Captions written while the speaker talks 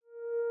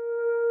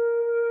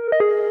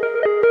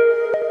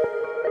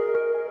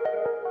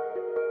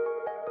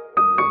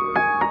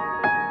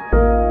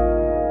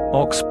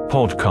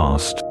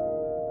OX.Podcast.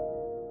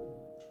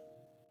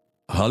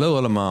 Hallo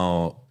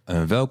allemaal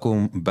en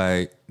welkom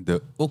bij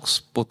de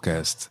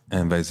OX.Podcast.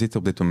 En wij zitten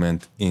op dit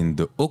moment in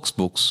de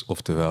OX-box,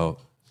 oftewel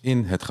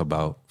in het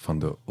gebouw van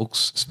de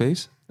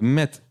OX-space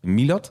met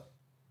Milad.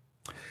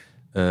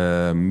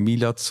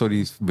 Milad,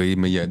 sorry, ben je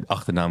met je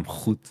achternaam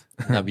goed?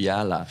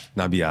 Nabiaalah.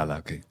 Nabiaalah,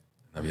 oké.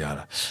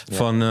 Nabiaalah. Ja.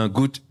 Van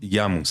Good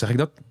Jamu, zeg ik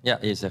dat? Ja,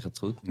 je zegt het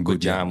goed.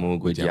 Good Jamu.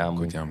 Good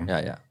Jamu.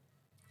 Ja.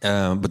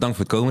 Bedankt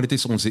voor het komen. Dit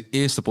is onze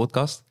eerste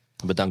podcast.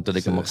 Bedankt dat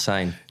ik er mocht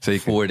zijn.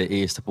 Zeker. Voor de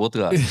eerste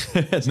podcast.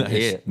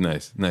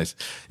 Nice.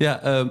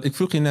 Ja, ik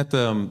vroeg je net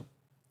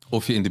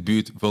of je in de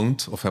buurt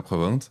woont of hebt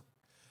gewoond.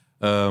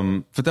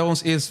 Vertel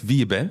ons eerst wie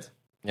je bent.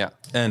 Ja.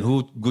 En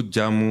hoe Good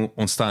Jamu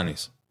ontstaan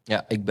is.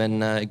 Ja, ik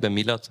ben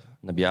Milad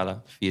Nabiaalah,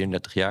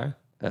 34 jaar.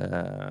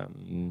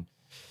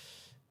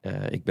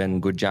 Ik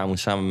ben Good Jamu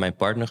samen met mijn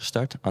partner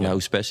gestart, Anna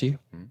Spessie.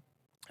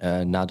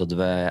 Nadat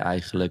wij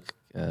eigenlijk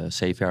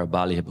 7 jaar op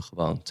Bali hebben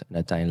gewoond. En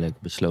uiteindelijk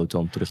besloten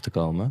om terug te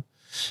komen.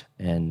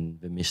 En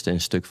we misten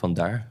een stuk van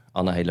daar.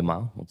 Anna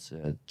helemaal. Want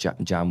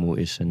Jamu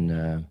is het is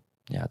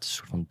een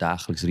soort van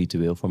dagelijks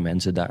ritueel voor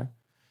mensen daar.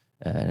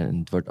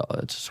 En het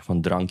is een soort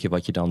van drankje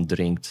wat je dan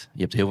drinkt.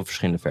 Je hebt heel veel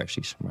verschillende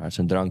versies. Maar het is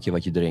een drankje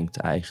wat je drinkt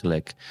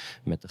eigenlijk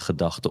met de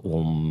gedachte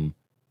om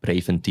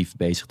preventief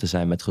bezig te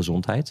zijn met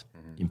gezondheid.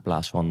 In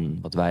plaats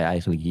van wat wij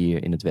eigenlijk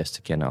hier in het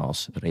Westen kennen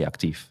als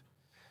reactief.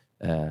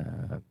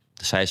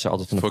 Dus zij is er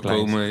altijd van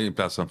voorkomen in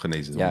plaats van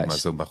genezen. Juist, maar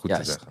zo maar goed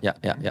te zeggen.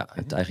 Ja.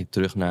 Het eigenlijk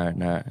terug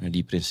naar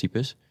die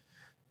principes.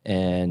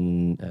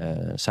 En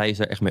zij is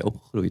er echt mee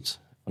opgegroeid.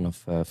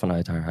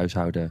 Vanuit haar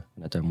huishouden,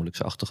 vanuit haar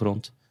moeilijkse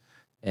achtergrond.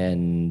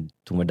 En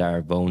toen we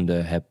daar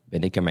woonden,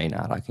 ben ik ermee in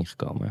aanraking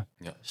gekomen.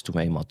 Ja. Dus toen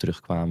we eenmaal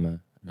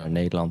terugkwamen naar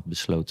Nederland,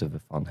 besloten we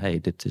van,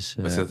 dit is...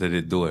 we zetten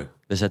dit door.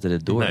 We zetten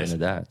dit door, nice.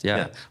 Inderdaad.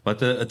 Ja. Want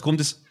het komt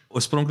dus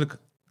oorspronkelijk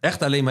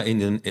echt alleen maar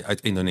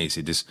uit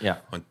Indonesië. Dus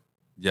want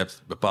je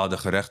hebt bepaalde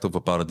gerechten of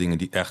bepaalde dingen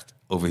die echt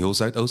over heel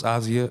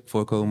Zuidoost-Azië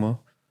voorkomen.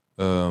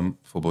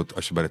 Bijvoorbeeld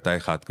als je bij de Thai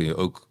gaat, kun je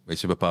ook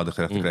bepaalde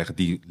gerechten krijgen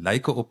die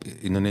lijken op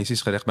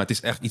Indonesisch gerecht. Maar het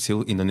is echt iets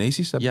heel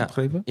Indonesisch, heb je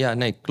begrepen? Ja,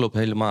 nee, klopt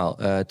helemaal.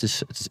 Het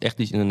is echt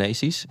iets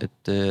Indonesisch.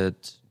 Het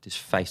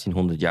is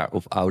 1500 jaar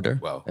of ouder.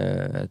 Wow.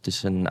 Het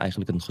is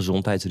eigenlijk een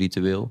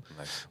gezondheidsritueel.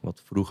 Nice.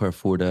 Wat vroeger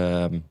voor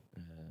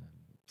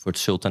het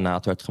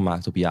sultanaat werd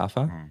gemaakt op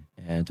Java.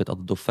 En het werd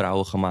altijd door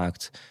vrouwen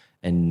gemaakt.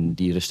 En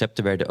die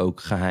recepten werden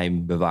ook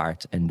geheim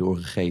bewaard en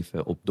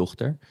doorgegeven op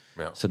dochter.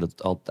 Ja. Zodat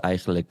het altijd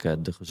eigenlijk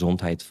de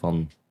gezondheid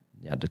van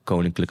de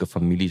koninklijke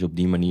families op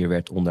die manier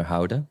werd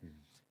onderhouden.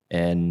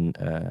 En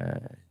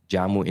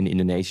Jamu in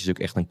Indonesië is ook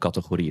echt een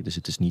categorie. Dus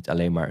het is niet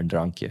alleen maar een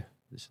drankje.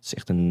 Dus het is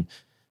echt een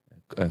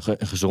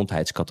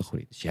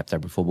gezondheidscategorie. Dus je hebt daar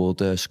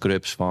bijvoorbeeld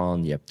scrubs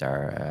van. Je hebt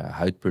daar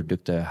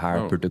huidproducten,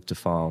 haarproducten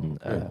van.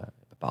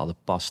 Bepaalde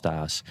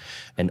pasta's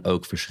en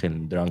ook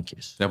verschillende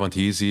drankjes. Ja, want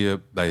hier zie je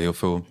bij heel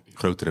veel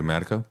grotere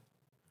merken,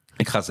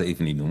 ik ga ze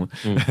even niet noemen,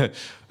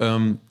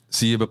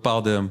 zie je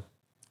bepaalde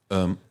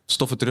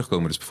stoffen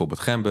terugkomen. Dus bijvoorbeeld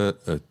gember,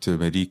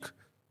 turmeric.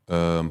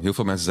 Heel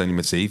veel mensen zijn nu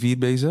met zeewier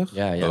bezig.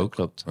 Ja, ook.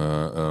 Klopt.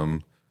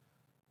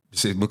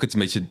 Dus moet ik het een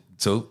beetje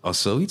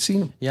als zoiets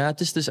zien? Ja,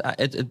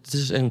 het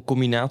is een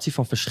combinatie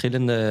van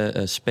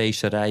verschillende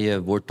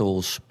specerijen,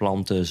 wortels,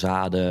 planten,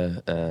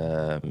 zaden.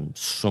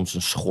 Soms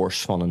een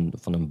schors van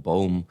een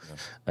boom.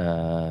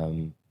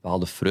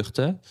 Bepaalde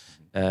vruchten.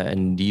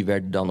 En die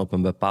werden dan op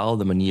een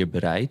bepaalde manier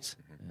bereid.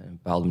 Op een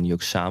bepaalde manier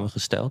ook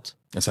samengesteld.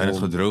 En zijn het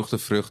gedroogde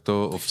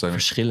vruchten? Of zijn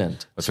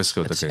verschillend. Het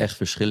verschilt, het is echt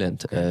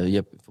verschillend. Je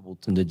hebt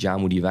bijvoorbeeld de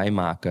jamu die wij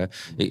maken.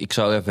 Ik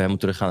zou even helemaal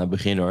terug gaan naar het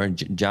begin hoor.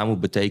 Jamu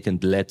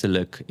betekent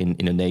letterlijk in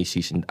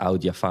Indonesisch, in het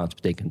oud-Javaans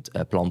betekent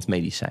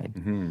plantmedicijn.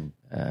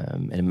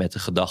 En met de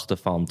gedachte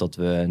van dat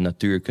we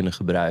natuur kunnen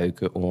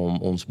gebruiken om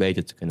ons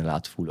beter te kunnen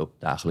laten voelen op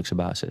dagelijkse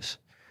basis.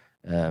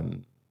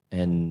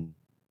 En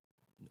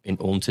in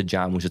onze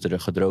jamu zitten er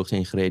gedroogde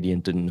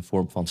ingrediënten in de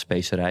vorm van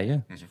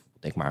specerijen.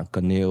 Denk maar aan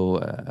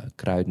kaneel,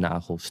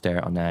 kruidnagel,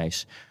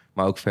 steranijs.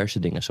 Maar ook verse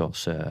dingen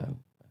zoals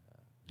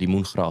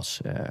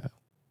limoengras,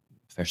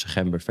 verse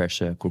gember,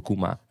 verse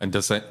kurkuma. En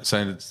dat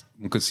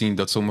moet ik het zien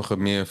dat sommige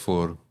meer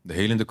voor de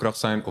helende kracht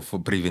zijn of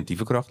voor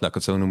preventieve kracht, laat ik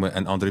het zo noemen,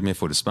 en andere meer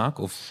voor de smaak?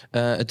 Of?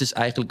 Het is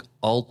eigenlijk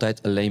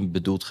altijd alleen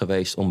bedoeld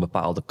geweest om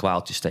bepaalde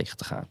kwaaltjes tegen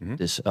te gaan.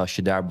 Dus als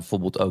je daar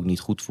bijvoorbeeld ook niet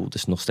goed voelt,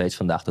 is het nog steeds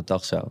vandaag de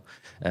dag zo.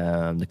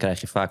 Dan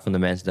krijg je vaak van de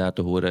mensen daar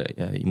te horen,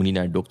 je moet niet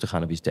naar de dokter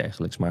gaan of iets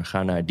dergelijks, maar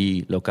ga naar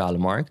die lokale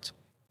markt,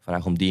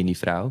 vraag om die en die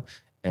vrouw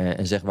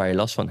en zeg waar je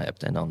last van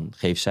hebt. En dan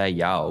geeft zij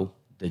jou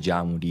de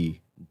jamu die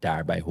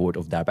daarbij hoort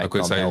of daarbij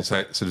kan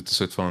helpen. Ze doet een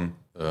soort van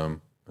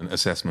een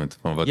assessment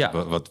van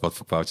wat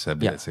voor foutjes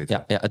hebben.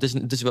 Ja, het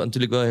is wel,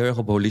 natuurlijk wel heel erg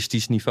op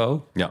holistisch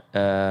niveau.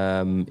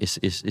 Ja.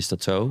 Is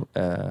dat zo?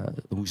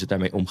 Hoe ze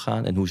daarmee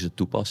omgaan en hoe ze het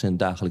toepassen in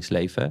het dagelijks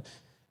leven.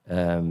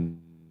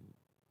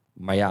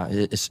 Maar ja,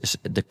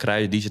 de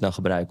kruiden die ze dan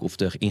gebruiken of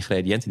de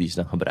ingrediënten die ze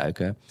dan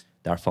gebruiken,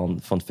 daarvan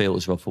van veel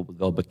is wel bijvoorbeeld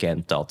wel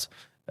bekend dat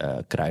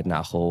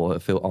kruidnagel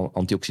veel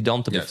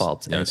antioxidanten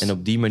bevat. En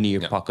op die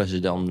manier pakken ze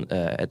dan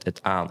het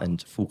aan en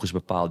voegen ze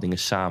bepaalde dingen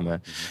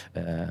samen.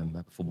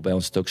 Bijvoorbeeld bij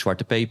ons zit ook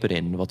zwarte peper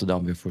in, wat er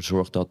dan weer voor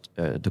zorgt dat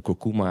de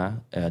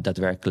kurkuma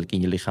daadwerkelijk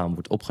in je lichaam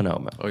wordt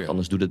opgenomen.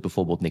 Anders doet het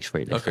bijvoorbeeld niks voor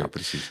je lichaam.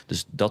 Precies.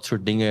 Dus dat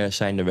soort dingen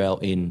zijn er wel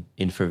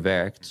in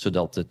verwerkt,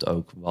 zodat het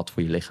ook wat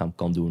voor je lichaam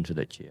kan doen,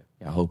 zodat je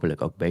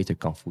hopelijk ook beter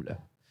kan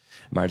voelen.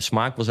 Maar de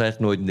smaak was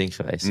eigenlijk nooit een ding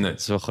geweest. Nee. Het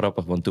is wel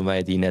grappig, want toen wij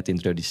het hier net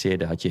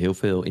introduceerden, had je heel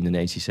veel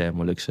Indonesische en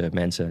Molukse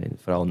mensen,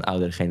 vooral een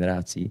oudere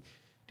generatie,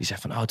 die zei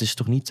van, het is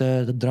toch niet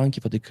dat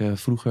drankje wat ik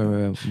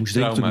vroeger moest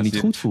drinken toen ik me niet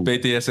goed voel.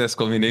 PTSS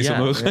kwam ineens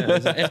omhoog. Ja,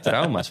 dat is echt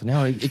trauma's.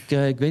 Van, ik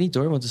weet niet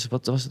hoor, want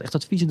wat was het echt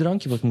dat vieze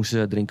drankje wat ik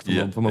moest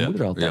drinken van mijn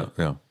moeder altijd.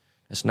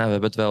 Dus we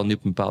hebben het wel nu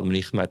op een bepaalde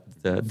manier gemaakt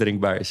dat het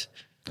drinkbaar is.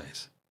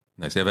 Nice.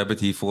 Ja, we hebben het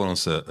hier voor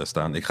ons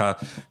staan. Ik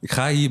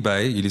ga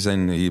hierbij, jullie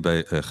zijn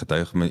hierbij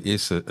getuigen, mijn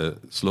eerste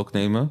slok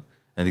nemen.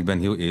 En ik ben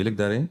heel eerlijk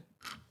daarin.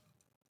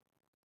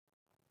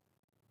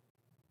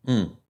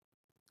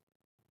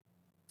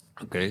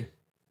 Oké.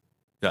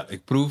 Ja,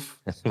 ik proef.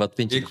 Wat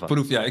vind je ervan?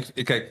 Proef,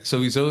 kijk,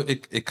 sowieso,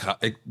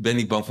 ik ben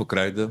niet bang voor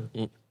kruiden.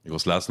 Ik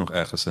was laatst nog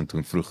ergens en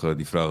toen vroeg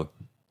die vrouw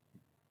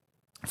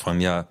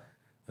van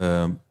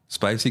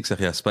spicy? Ik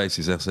zeg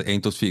spicy. Zegt ze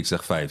 1 tot 4, ik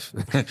zeg 5.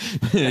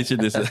 Weet je,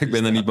 dus ik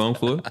ben er niet bang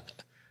voor.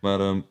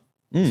 Maar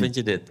vind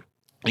je dit?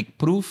 Ik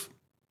proef,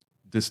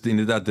 dus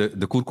inderdaad,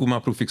 de kurkuma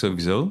proef ik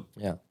sowieso.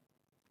 Ja.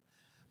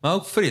 Maar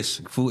ook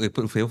fris. Ik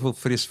proef heel veel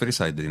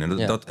frisheid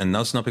erin. En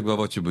nou snap ik wel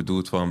wat je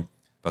bedoelt van,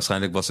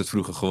 waarschijnlijk was het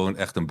vroeger gewoon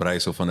echt een brei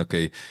zo van,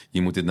 oké,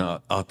 je moet dit nou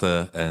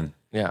atten. En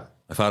mijn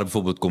vader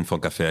bijvoorbeeld komt van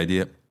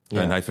Café.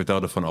 En hij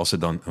vertelde van, als er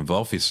dan een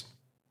walvis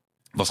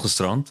was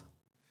gestrand,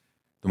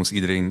 dan moest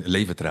iedereen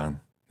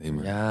levertraan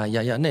nemen.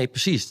 Ja, nee,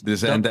 precies.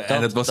 Dus en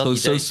het was gewoon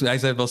zo, hij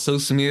zei het was zo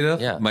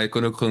smerig, maar je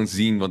kon ook gewoon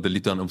zien, want er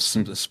liep dan op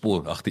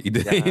spoor achter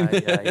iedereen.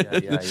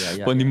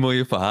 Ja. Van die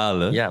mooie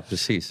verhalen. Ja,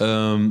 precies.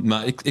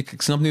 Maar ik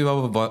snap nu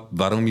wel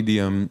waarom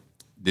jullie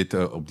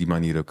dit op die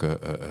manier ook,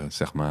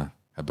 zeg maar,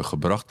 hebben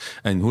gebracht.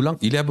 En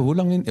jullie hebben hoe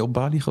lang op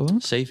Bali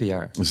gewoond? 7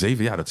 jaar.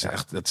 7 jaar,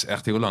 dat is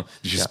echt heel lang.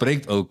 Dus je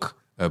spreekt ook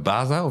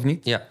Bahasa, of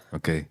niet? Ja.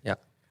 Oké. Ja.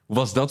 Hoe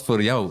was dat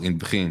voor jou in het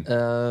begin?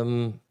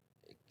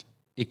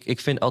 Ik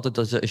vind altijd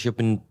dat als je op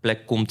een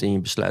plek komt en je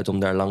besluit om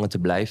daar langer te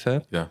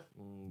blijven,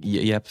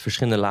 je hebt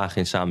verschillende lagen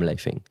in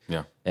samenleving.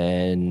 Ja.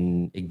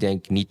 En ik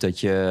denk niet dat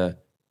je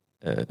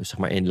zeg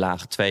maar in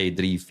laag 2,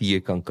 3,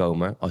 4 kan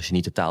komen als je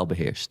niet de taal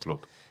beheerst.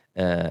 Klopt.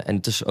 En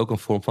het is ook een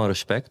vorm van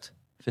respect,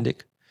 vind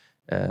ik.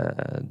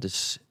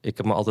 Dus ik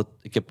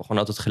heb gewoon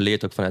altijd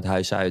geleerd, ook vanuit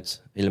huis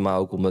uit. Helemaal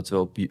ook omdat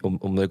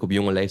ik op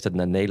jonge leeftijd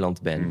naar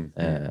Nederland ben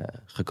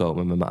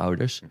gekomen met mijn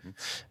ouders.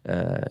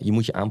 Je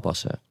moet je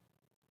aanpassen.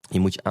 Je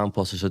moet je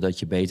aanpassen zodat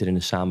je beter in de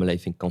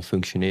samenleving kan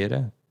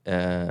functioneren,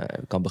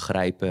 kan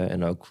begrijpen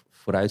en ook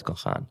vooruit kan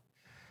gaan.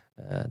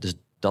 Dus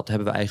dat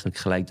hebben we eigenlijk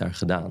gelijk daar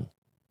gedaan.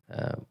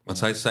 Want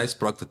zij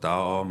sprak de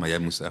taal al, maar jij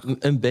moest echt...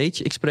 Een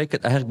beetje. Ik spreek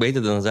het eigenlijk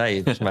beter dan zij,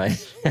 volgens mij.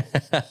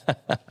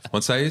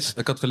 Want zij is,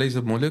 ik had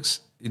gelezen,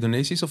 Moluks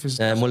Indonesisch of is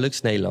het...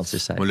 Moluks Nederlands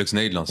is zij. Moluks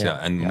Nederlands, ja.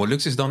 En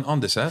Moluks is dan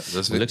anders, hè?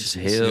 Moluks is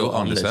heel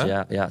anders,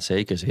 hè? Ja,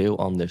 zeker. Is heel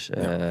anders.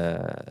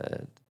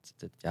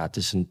 Het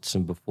is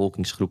een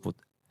bevolkingsgroep wat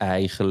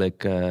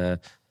eigenlijk...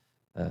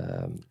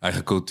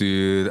 eigen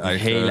cultuur,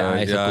 eigen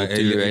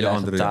cultuur, hele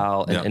andere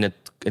taal.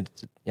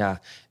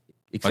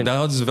 Maar daar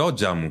hadden ze wel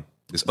Jamu.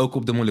 Dus ook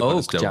op de moeilijke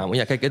ook Jamu.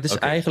 Ja, kijk, het is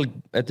eigenlijk...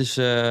 Het is,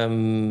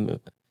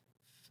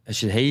 als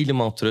je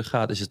helemaal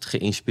teruggaat, is het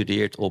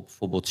geïnspireerd op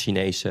bijvoorbeeld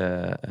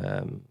Chinese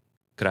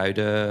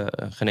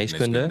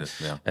kruidengeneeskunde.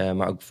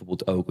 Maar ook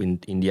bijvoorbeeld ook in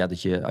India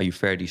dat je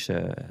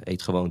Ayurvedische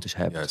eetgewoontes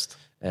hebt. Juist.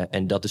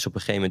 En dat is op een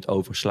gegeven moment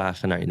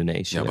overslagen naar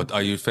Indonesië. Ja, want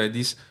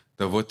Ayurvedisch,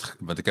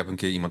 want ik heb een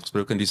keer iemand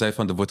gesproken en die zei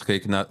van, er wordt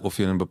gekeken naar of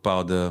je een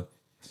bepaalde...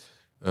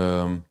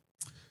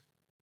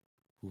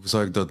 hoe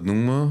zou ik dat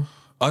noemen?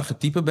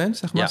 Archetype bent,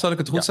 zeg maar. Zal ik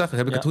het goed zeggen?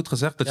 Heb ik het goed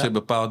gezegd? Dat je een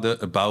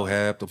bepaalde bouw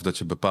hebt of dat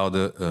je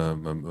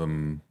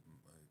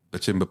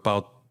een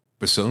bepaald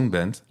persoon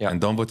bent. Ja. En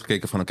dan wordt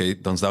gekeken van,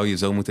 oké, dan zou je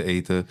zo moeten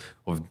eten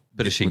of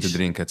moeten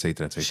drinken, et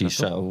cetera, et cetera. Precies,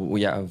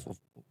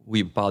 hoe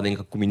je bepaalde dingen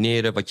kan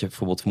combineren, wat je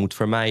bijvoorbeeld moet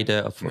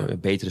vermijden of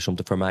beter is om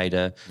te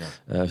vermijden,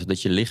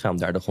 zodat je lichaam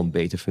daardoor gewoon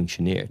beter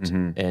functioneert.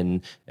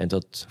 En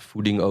dat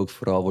voeding ook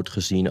vooral wordt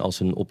gezien als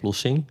een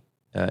oplossing,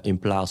 in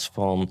plaats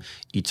van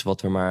iets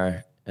wat we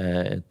maar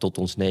tot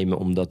ons nemen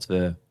omdat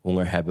we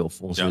honger hebben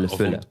of ons willen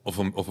vullen.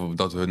 Of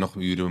dat we nog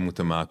uren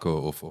moeten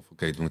maken of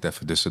oké, we moeten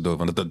even tussendoor.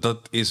 Want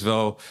dat is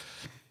wel...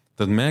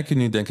 Dat merk je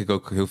nu denk ik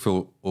ook heel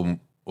veel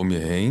om je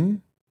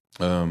heen.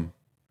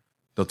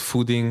 Dat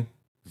voeding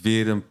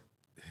weer een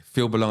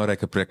veel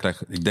belangrijke plek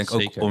krijgt. Ik denk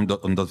zeker.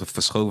 Ook omdat we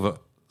verschoven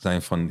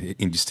zijn van de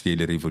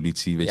industriële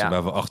revolutie. Weet je,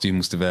 waar we 8 uur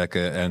moesten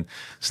werken en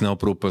snel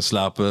proppen,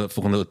 slapen.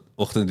 Volgende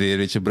ochtend weer,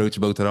 weet je, broodje,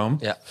 boterham.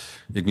 Ja.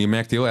 Je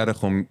merkt heel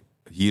erg om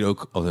hier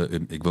ook...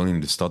 Ik woon in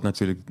de stad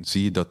natuurlijk.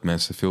 Zie je dat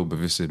mensen veel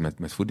bewuster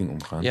met voeding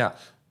omgaan. Ja.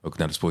 Ook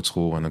naar de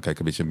sportschool en dan kijk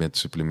een beetje met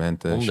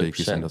supplementen, 100%.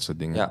 Shakejes en dat soort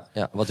dingen.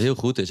 Ja, wat heel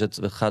goed is, het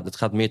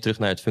gaat meer terug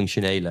naar het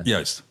functionele.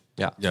 Juist.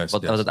 Ja, juist,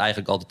 wat het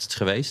eigenlijk altijd is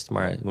geweest.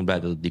 Maar ik ben blij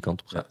dat het die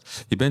kant op gaat.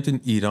 Ja. Je bent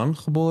in Iran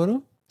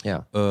geboren.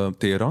 Ja.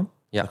 Teheran.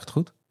 Ja. Zeg ik het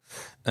goed?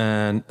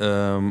 En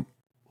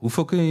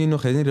hoeveel kun je je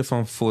nog herinneren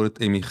van voor het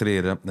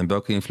emigreren? En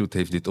welke invloed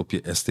heeft dit op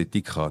je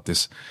esthetiek gehad?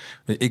 Dus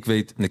ik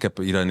weet, en ik heb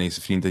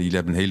Iranese vrienden. Jullie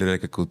hebben een hele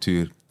rijke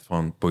cultuur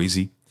van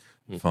poëzie.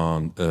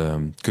 Van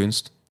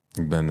kunst.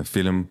 Ik ben een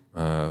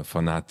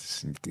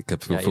filmfanaat. Ik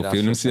heb veel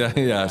films.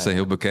 Ja, zijn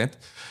heel bekend.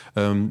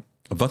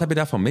 Wat heb je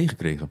daarvan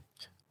meegekregen?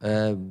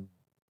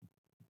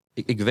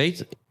 Ik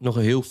weet nog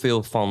heel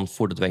veel van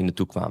voordat wij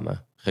naartoe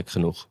kwamen. Gek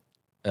genoeg.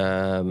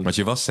 Want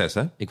je was 6,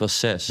 hè? Ik was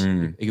 6.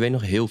 Ik weet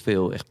nog heel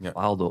veel. Echt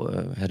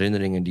bepaalde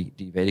herinneringen,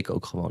 die weet ik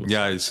ook gewoon.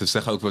 Ja, ze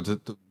zeggen ook,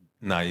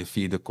 na je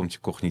 4e komt je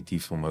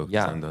cognitief omhoog.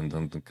 Ja. En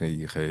dan kun je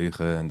je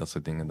geheugen en dat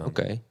soort dingen.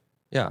 Oké,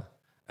 ja.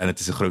 En het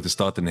is een grote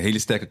stad en een hele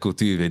sterke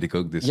cultuur, weet ik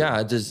ook. Dus, ja,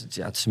 het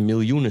is een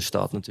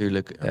miljoenenstad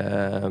natuurlijk.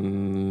 Ja.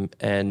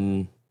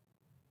 En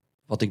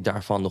wat ik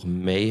daarvan nog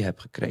mee heb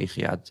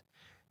gekregen...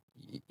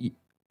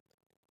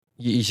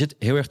 Je zit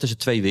heel erg tussen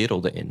 2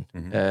 werelden in.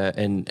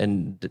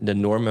 En de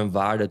normen en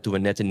waarden toen we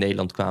net in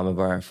Nederland kwamen...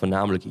 waren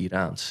voornamelijk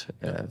Iraans.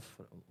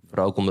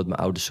 Vooral ook omdat mijn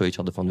ouders zoiets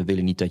hadden van... we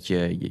willen niet dat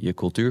je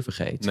cultuur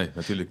vergeet. Nee,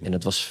 natuurlijk niet. En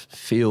het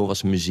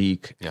was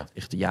muziek. Ja.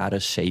 Echt de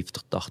jaren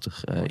 70,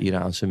 80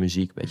 Iraanse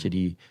muziek. Weet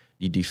je,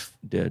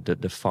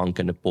 de funk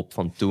en de pop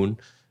van toen.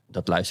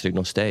 Dat luister ik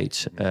nog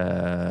steeds.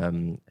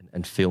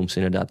 En films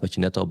inderdaad, wat je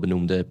net al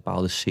benoemde.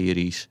 Bepaalde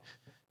series.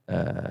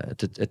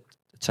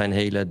 Het zijn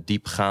hele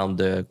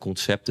diepgaande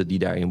concepten die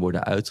daarin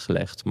worden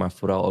uitgelegd. Maar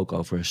vooral ook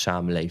over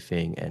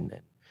samenleving en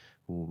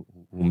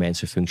hoe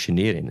mensen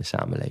functioneren in de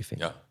samenleving.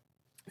 Ja.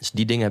 Dus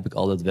die dingen heb ik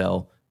altijd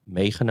wel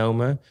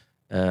meegenomen.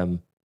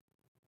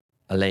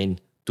 Alleen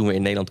toen we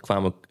in Nederland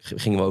kwamen,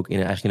 gingen we ook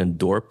eigenlijk in een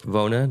dorp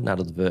wonen.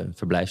 Nadat we een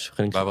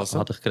verblijfsvergunning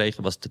hadden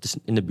gekregen. Het is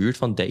in de buurt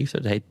van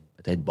Deventer.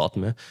 Het heet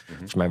Badme.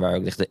 Volgens mij waren we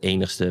ook echt de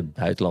enigste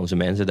buitenlandse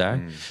mensen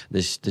daar.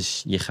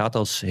 Dus je gaat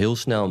als heel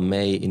snel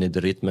mee in het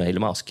ritme,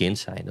 helemaal als kind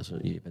zijn.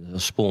 Je bent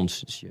een spons.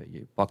 Dus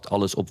je pakt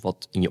alles op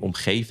wat in je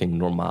omgeving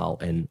normaal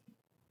en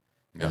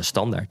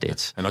standaard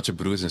is. Ja. En had je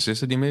broers en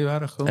zussen die mee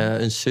waren gewoon?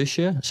 Een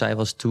zusje. Zij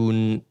was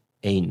toen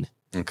 1.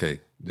 Oké.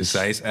 Dus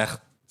zij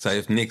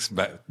heeft niks,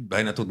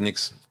 bijna tot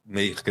niks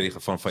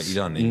meegekregen van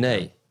Iran.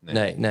 Nee.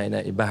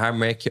 Bij haar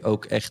merk je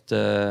ook echt...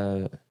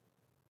 we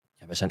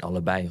zijn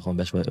allebei gewoon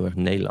best wel heel erg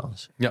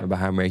Nederlands. Ja. Maar bij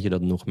haar merk je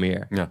dat nog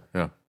meer.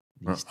 Ja.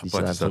 Die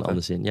staat van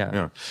anders in,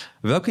 ja.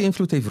 Welke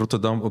invloed heeft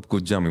Rotterdam op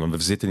Good Jamu? Want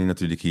we zitten hier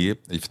natuurlijk hier.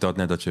 Je vertelt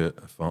net dat je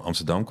van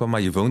Amsterdam kwam,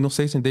 maar je woont nog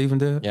steeds in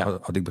Deventer,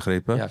 had ik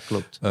begrepen. Ja,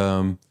 klopt.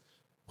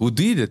 Hoe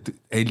doe je dit?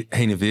 Heen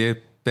en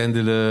weer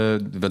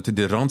pendelen? Want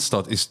de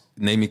Randstad is,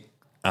 neem ik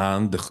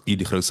aan,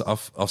 de grootste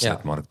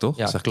afzetmarkt, toch?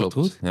 Ja, zeg klopt.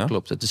 Goed? Ja?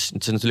 Klopt. Het is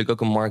natuurlijk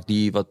ook een markt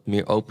die wat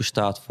meer open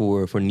staat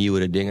voor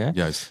nieuwere dingen.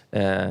 Juist.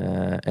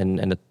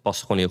 En het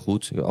past gewoon heel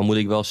goed. Al moet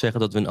ik wel zeggen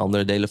dat we in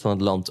andere delen van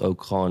het land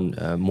ook gewoon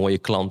mooie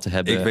klanten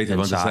hebben. Ik weet het,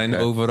 want er zijn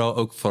overal,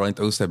 ook vooral in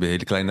het oosten, hebben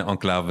hele kleine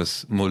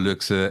enclaves,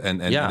 Molukse en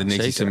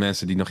Indonesische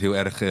mensen die nog heel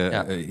erg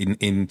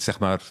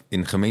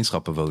in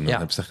gemeenschappen wonen.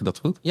 Ja. Zeg je dat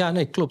goed? Ja,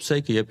 nee, klopt.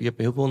 Zeker. Je hebt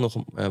heel veel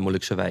nog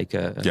Molukse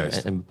wijken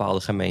en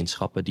bepaalde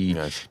gemeenschappen die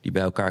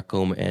bij elkaar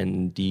komen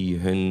en die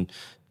hun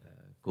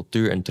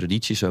cultuur en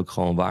tradities ook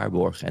gewoon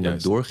waarborgen en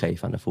ook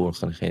doorgeven aan de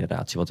volgende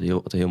generatie.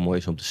 Wat heel mooi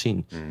is om te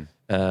zien.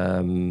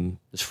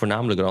 Dus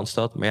voornamelijk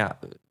Randstad. Maar ja,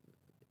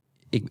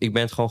 ik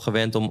ben het gewoon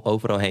gewend om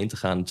overal heen te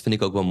gaan. Dat vind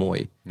ik ook wel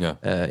mooi.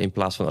 Ja. In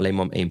plaats van alleen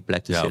maar op één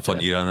plek te zitten. Van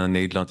Iran naar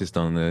Nederland is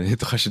dan...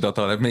 toch als je dat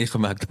al hebt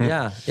meegemaakt.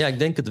 Ja, ik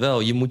denk het wel.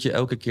 Je moet je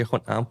elke keer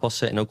gewoon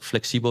aanpassen en ook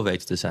flexibel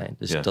weten te zijn.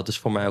 Dus dat is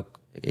voor mij ook,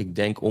 ik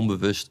denk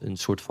onbewust, een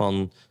soort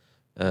van...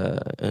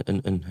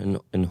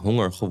 een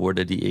honger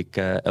geworden die ik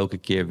elke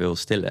keer wil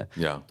stillen.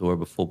 Ja. Door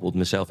bijvoorbeeld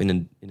mezelf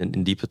in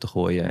een diepte te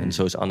gooien. En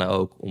zo is Anna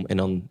ook. En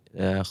dan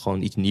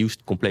gewoon iets nieuws,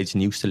 compleet iets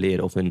nieuws te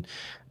leren. Of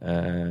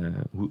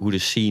hoe de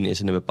scene is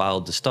in een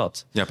bepaalde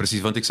stad. Ja,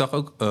 precies. Want ik zag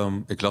ook...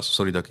 ik las,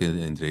 sorry dat ik in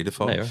het reden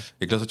val. Nee,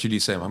 ik las dat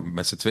jullie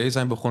met z'n tweeën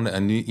zijn begonnen...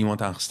 en nu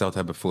iemand aangesteld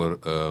hebben voor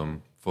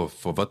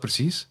wat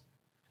precies?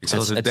 Ik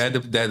zag dat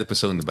de derde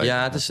persoon erbij.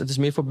 Ja, het is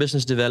meer voor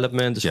business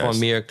development. Dus gewoon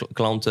meer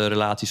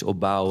klantenrelaties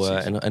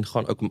opbouwen. En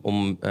gewoon ook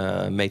om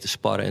mee te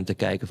sparren en te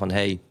kijken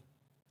van...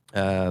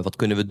 wat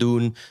kunnen we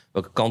doen?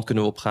 Welke kant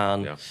kunnen we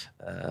opgaan?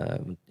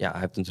 Hij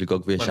heeft natuurlijk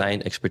ook weer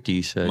zijn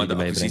expertise. Maar de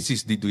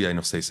acquisities, die doe jij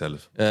nog steeds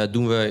zelf?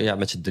 Doen we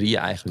met z'n drieën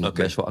eigenlijk nog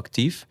best wel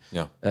actief.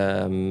 Ja.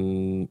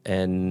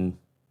 En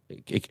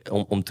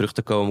om terug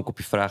te komen op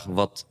je vraag...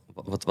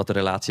 wat de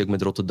relatie ook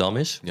met Rotterdam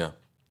is... Ja.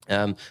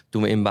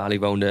 Toen we in Bali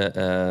woonden,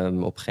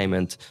 op een gegeven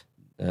moment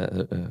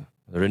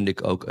runde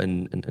ik ook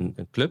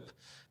een club.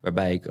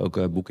 Waarbij ik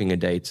ook boekingen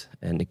deed.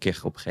 En ik kreeg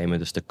op een gegeven moment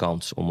dus de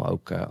kans om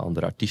ook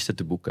andere artiesten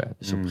te boeken.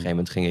 Dus op een gegeven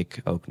moment ging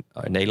ik ook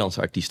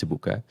Nederlandse artiesten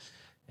boeken.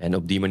 En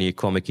op die manier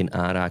kwam ik in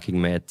aanraking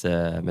met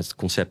het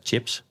concept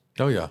Chips.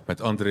 Oh ja,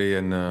 met André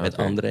en... met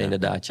André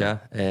inderdaad,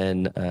 ja.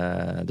 En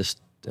dus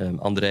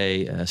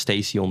André,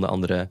 Stacey onder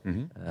andere.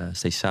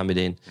 Stacey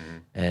Samedin.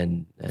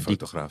 En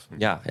fotograaf.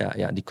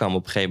 Die kwam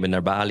op een gegeven moment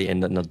naar Bali. En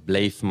dat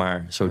bleef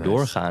maar zo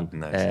doorgaan.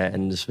 Nice.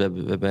 En dus we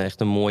hebben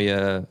echt een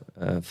mooie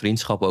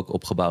vriendschap ook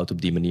opgebouwd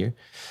op die manier.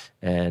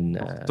 En,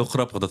 toch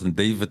grappig dat een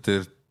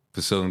Deventer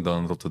persoon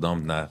dan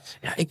Rotterdam naar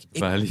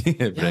Bali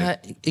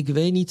brengt. Ik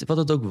weet niet wat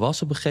het ook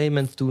was op een gegeven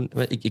moment toen.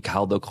 Ik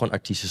haalde ook gewoon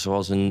artiesten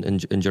zoals een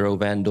Jero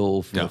Vandal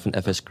of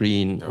een FS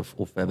Green. Ja.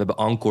 Of we hebben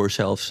Encore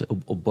zelfs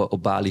op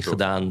Bali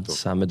gedaan,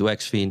 samen met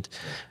OX.Vriend.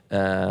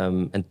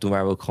 En toen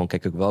waren we ook gewoon,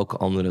 kijk ook welke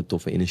andere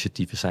toffe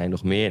initiatieven zijn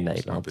nog meer in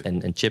Nederland.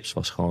 En Chips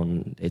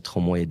deed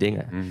gewoon mooie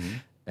dingen.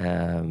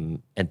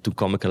 En toen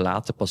kwam ik er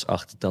later pas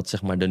achter dat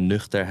zeg maar de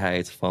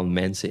nuchterheid van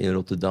mensen in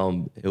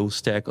Rotterdam heel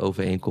sterk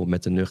overeenkomt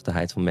met de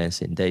nuchterheid van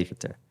mensen in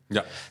Deventer.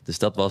 Ja. Dus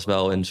dat was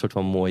wel een soort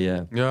van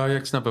mooie... Ja,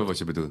 ik snap wel wat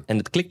je bedoelt. En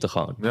het klikte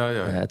gewoon. Ja.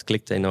 Het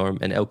klikte enorm.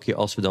 En elke keer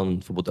als we dan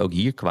bijvoorbeeld ook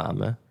hier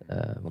kwamen...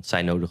 want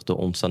zij nodigden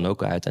ons dan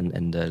ook uit.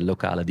 En de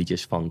lokale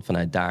DJ's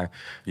vanuit daar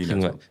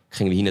gingen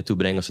we hier naartoe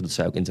brengen... zodat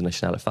zij ook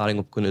internationale ervaring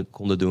op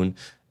konden doen...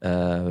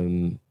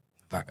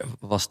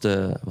 was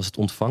het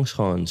ontvangst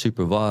gewoon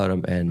super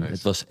warm. En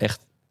het was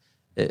echt...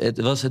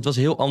 Het was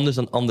heel anders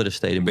dan andere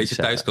steden. Een beetje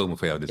thuiskomen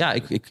voor jou. Dus. Ja,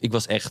 ik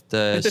was echt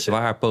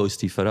zwaar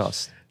positief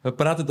verrast. We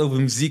praten het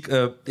over muziek.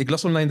 Ik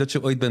las online dat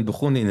je ooit bent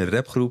begonnen in een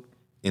rapgroep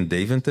in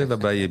Deventer...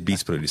 waarbij je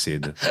beats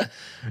produceerde.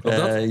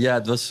 Ja,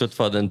 het was een soort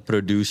van een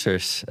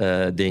producers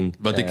ding.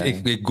 Want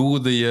ik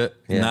googelde je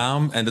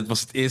naam... en dat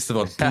was het eerste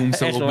wat toen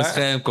zo op mijn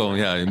scherm kwam.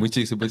 Ja, je moet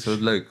je een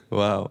beetje leuk.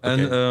 Wauw.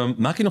 Okay. En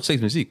maak je nog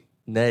steeds muziek?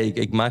 Nee,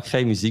 ik maak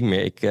geen muziek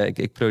meer.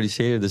 Ik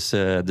produceerde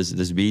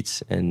dus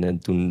beats. En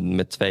toen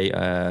met twee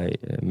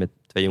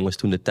jongens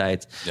toen de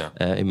tijd...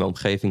 in mijn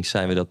omgeving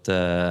zijn we dat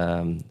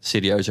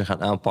serieuzer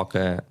gaan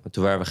aanpakken.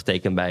 Toen waren we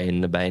getekend bij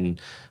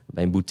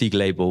een boutique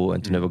label.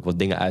 En toen heb ik wat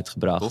dingen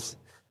uitgebracht.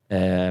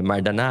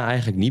 Maar daarna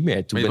eigenlijk niet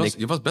meer.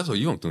 Je was best wel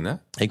jong toen, hè?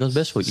 Ik was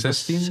best wel...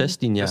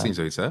 16 jaar. 16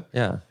 zoiets, hè?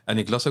 Ja. En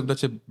ik las ook dat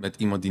je met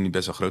iemand die nu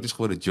best wel groot is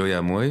geworden...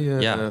 Joya Mooi,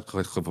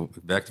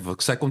 werkte.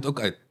 Zij komt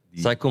ook uit...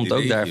 Zij komt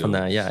ook daar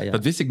vandaan, ja.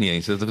 Dat wist ik niet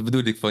eens. Dat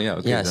bedoelde ik van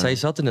jou. Ja, zij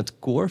zat in het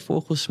koor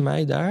volgens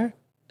mij daar.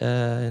 In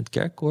het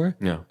kerkkoor.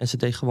 Ja. En ze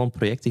deed gewoon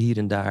projecten hier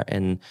en daar.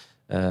 En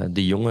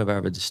de jongen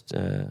waar ik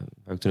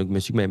toen ook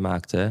muziek mee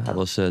maakte... hij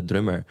was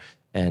drummer.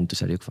 En toen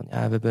zei hij ook van...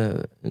 ja, we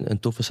hebben een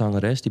toffe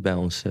zangeres die bij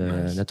ons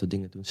net wat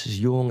dingen doet. Ze is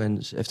jong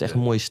en ze heeft echt een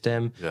mooie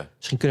stem. Ja.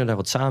 Misschien kunnen we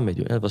daar wat samen mee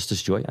doen. En dat was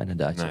dus Joy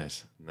inderdaad.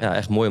 Nice. Ja,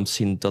 echt mooi om te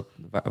zien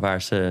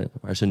waar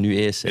ze nu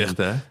is. Echt,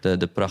 en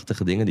de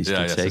prachtige dingen die ze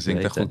doet. Ze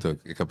zingt echt goed ook.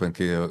 Ik heb een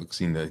keer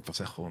gezien, ik was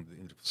echt gewoon de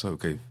indruk van zo,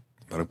 oké,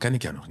 waarom ken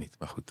ik jou nog niet?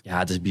 Maar goed. Ja,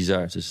 het is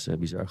bizar. Het is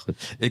bizar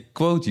goed. Ik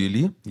quote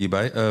jullie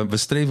hierbij. We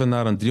streven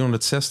naar een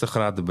 360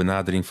 graden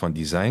benadering van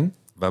design,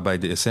 waarbij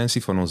de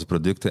essentie van onze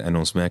producten en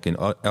ons merk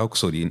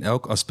in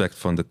elk aspect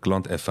van de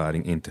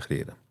klantervaring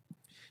integreren.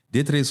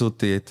 Dit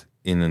resulteert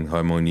in een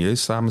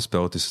harmonieus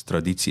samenspel tussen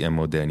traditie en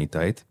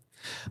moderniteit,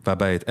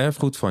 waarbij het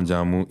erfgoed van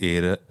Jamu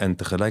eren en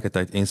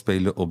tegelijkertijd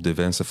inspelen op de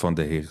wensen van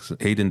de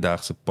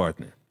hedendaagse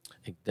partner.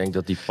 Ik denk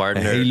dat die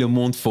partner... Een hele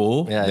mond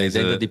vol. Ja, ik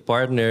denk dat die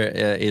partner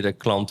eerder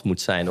klant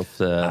moet zijn of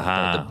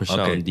de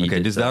persoon die...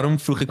 Oké, dus daarom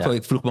vroeg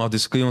ik vroeg me af,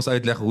 dus kun je ons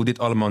uitleggen hoe dit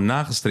allemaal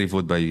nagestreefd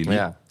wordt bij jullie?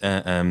 Ja.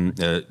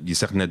 Je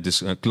zegt net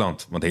dus een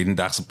klant, want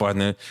hedendaagse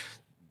partner...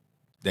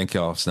 denk je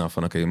al snel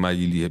van, oké, maar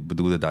jullie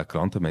bedoelen daar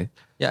klanten mee?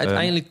 Ja,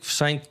 uiteindelijk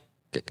zijn...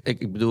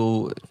 Ik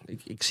bedoel,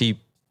 ik zie...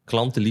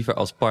 klanten liever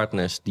als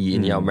partners die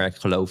in jouw merk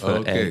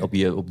geloven en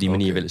op die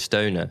manier willen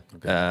steunen.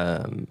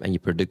 En je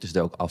producten dus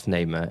er ook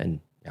afnemen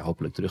en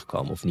hopelijk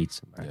terugkomen of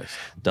niet. Maar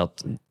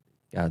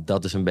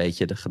dat is een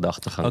beetje de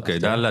gedachtegang. Oké,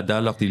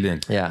 daar lag die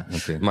link. Ja,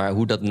 maar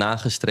hoe dat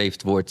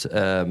nagestreefd wordt...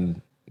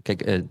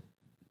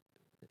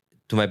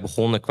 toen wij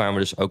begonnen kwamen we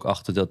dus ook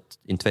achter dat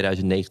in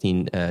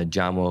 2019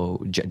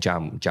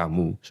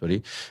 Jamu,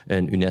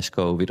 een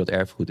UNESCO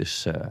werelderfgoed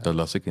is dat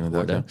las ik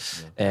inderdaad.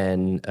 Ja.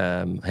 En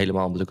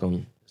helemaal omdat ik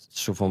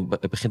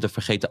het begint een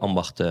vergeten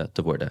ambacht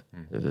te worden.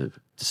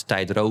 Het is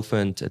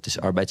tijdrovend, het is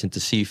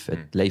arbeidsintensief,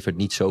 het levert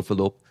niet zoveel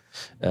op.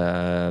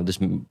 Dus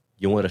de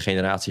jongere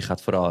generatie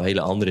gaat vooral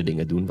hele andere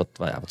dingen doen, wat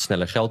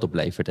sneller geld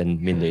oplevert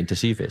en minder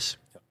intensief is.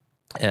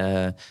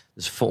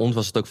 Dus voor ons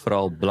was het ook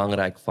vooral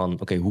belangrijk van,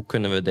 hoe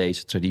kunnen we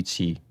deze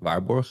traditie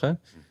waarborgen?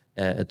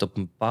 Het op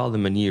een bepaalde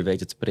manier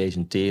weten te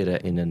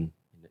presenteren in een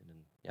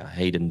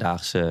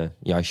hedendaagse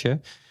jasje.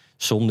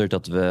 Zonder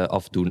dat we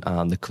afdoen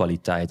aan de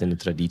kwaliteit en de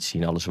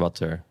traditie en alles wat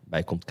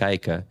erbij komt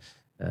kijken.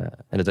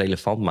 En het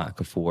relevant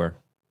maken voor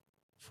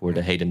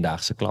de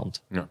hedendaagse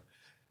klant. Ja.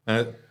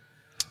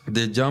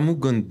 De Jamu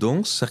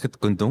Gundongs, zeg het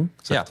Gundong?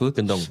 Ja,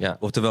 Gundong, ja.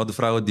 Oftewel de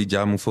vrouwen die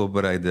Jamu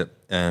voorbereiden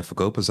en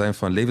verkopen zijn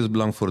van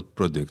levensbelang voor het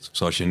product.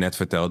 Zoals je net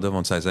vertelde,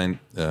 want zij zijn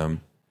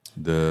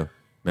de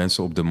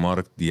mensen op de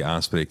markt die je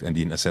aanspreekt en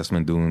die een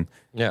assessment doen.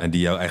 Ja. En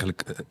die jou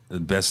eigenlijk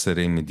het beste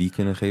remedie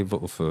kunnen geven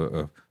of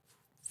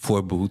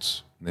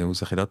voorbehoeds. Nee, hoe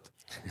zeg je dat?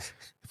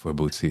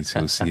 Voorbehoeds,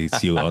 zie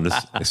je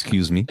anders.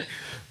 Excuse me.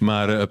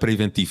 Maar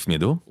preventief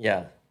middel.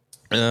 Ja.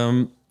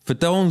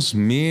 Vertel ons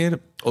meer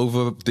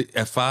over de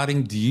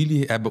ervaring die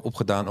jullie hebben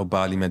opgedaan op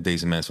Bali met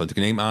deze mensen. Want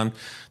ik neem aan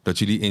dat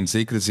jullie in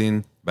zekere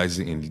zin bij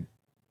ze in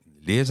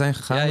leer zijn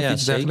gegaan. Ja,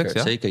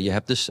 zeker. Je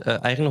hebt dus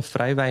eigenlijk nog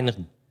vrij weinig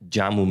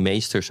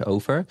Jamu-meesters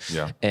over.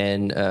 Ja.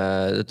 En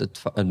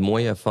het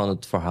mooie van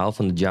het verhaal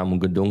van de Jamu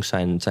Gedong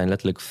zijn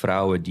letterlijk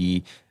vrouwen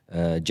die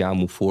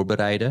Jamu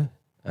voorbereiden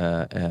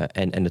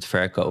en het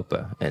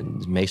verkopen.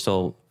 En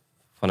meestal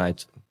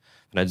vanuit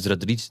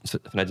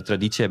de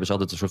traditie hebben ze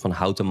altijd een soort van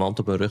houten mand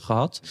op hun rug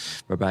gehad.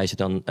 Waarbij ze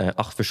dan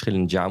 8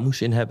 verschillende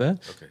Jamu's in hebben.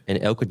 Okay.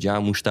 En elke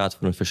Jamu staat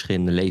voor een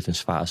verschillende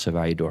levensfase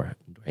waar je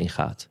doorheen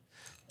gaat.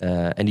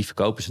 En die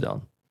verkopen ze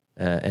dan.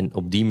 En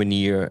op die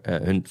manier,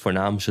 hun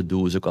voornaamste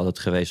doel is ook altijd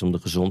geweest om de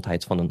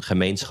gezondheid van een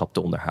gemeenschap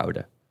te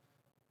onderhouden.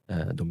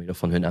 Door middel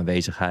van hun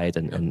aanwezigheid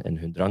en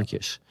hun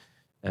drankjes.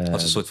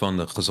 Als een soort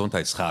van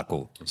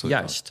gezondheidsschakel.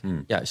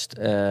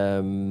 Juist.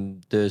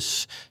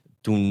 Dus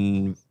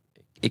toen...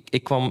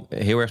 Ik kwam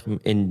heel erg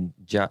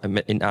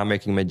in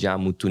aanmerking met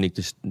Jamu toen ik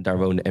dus daar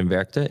woonde en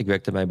werkte. Ik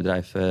werkte bij een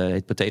bedrijf,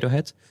 heet Potato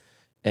Head.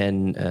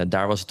 En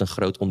daar was het een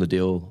groot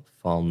onderdeel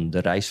van de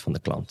reis van de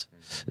klant.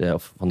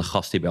 Of van de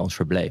gast die bij ons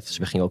verbleef. Dus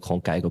we gingen ook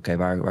gewoon kijken, oké,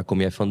 waar kom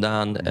jij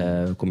vandaan?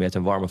 Kom je uit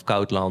een warm of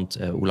koud land?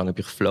 Hoe lang heb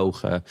je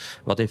gevlogen?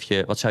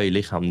 Wat zou je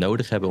lichaam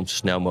nodig hebben om zo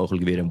snel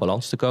mogelijk weer in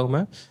balans te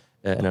komen?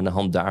 En aan de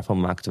hand daarvan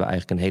maakten we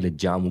eigenlijk een hele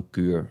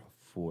Jamu-kuur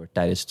voor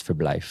tijdens het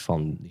verblijf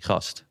van die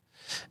gast.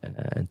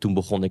 En toen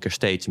begon ik er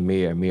steeds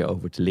meer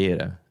over te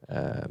leren.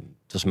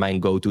 Het was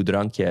mijn go-to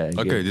drankje.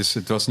 Oké, dus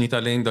het was niet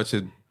alleen dat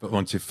je...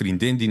 Want je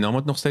vriendin, die nam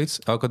het nog steeds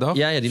elke dag?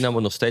 Ja, die nam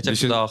het nog steeds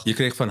elke dag. Je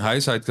kreeg van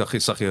huis uit,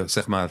 zag je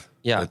zeg maar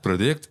het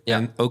product. Ja.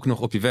 En ook nog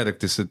op je werk.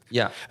 Dus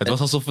het was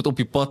alsof het op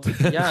je pad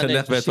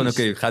gelegd werd van...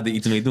 Oké, ga er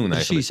iets mee doen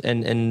eigenlijk.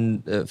 Precies.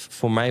 En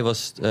voor mij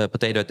was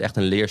Potato Head echt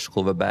een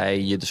leerschool...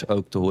 waarbij je dus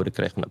ook te horen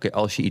kreeg van... Oké,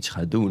 als je iets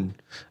gaat doen...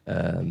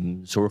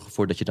 zorg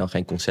ervoor dat je dan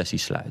geen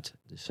concessies sluit.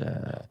 Dus...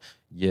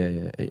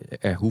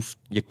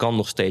 Je kan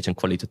nog steeds een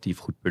kwalitatief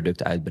goed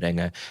product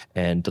uitbrengen.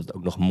 En dat het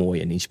ook nog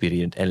mooi en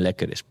inspirerend en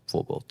lekker is,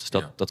 bijvoorbeeld.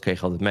 Dus dat kreeg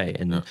ik altijd mee.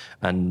 En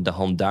aan de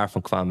hand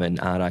daarvan kwamen we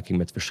in aanraking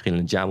met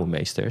verschillende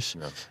Jamu-meesters.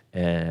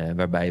 Ja.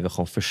 Waarbij we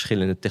gewoon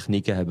verschillende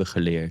technieken hebben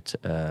geleerd.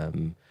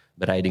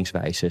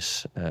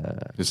 Bereidingswijzes.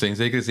 Dus in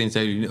zekere zin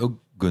zijn jullie ook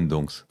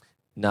Gundongs?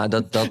 Nou,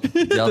 dat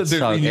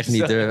zou ik echt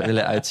niet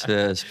willen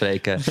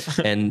uitspreken.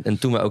 En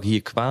toen we ook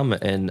hier kwamen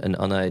en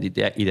Anna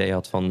het idee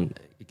had van...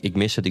 Ik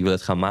mis het, ik wil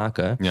het gaan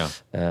maken. Ja.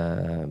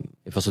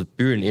 Was het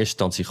puur in eerste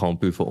instantie gewoon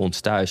puur voor ons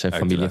thuis en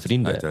familie en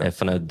vrienden. Uiteraard. En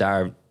vanuit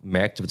daar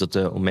merkten we dat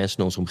de mensen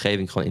in onze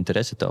omgeving gewoon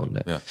interesse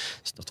toonden. Ja.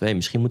 Dus dachten we,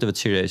 misschien moeten we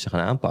het serieus gaan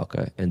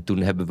aanpakken. En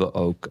toen hebben we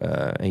ook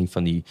een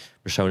van die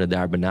personen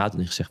daar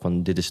benaderd en gezegd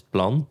van dit is het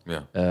plan.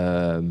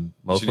 Ja.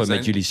 Mogen we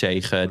met jullie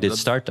zegen dit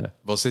starten?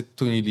 Was dit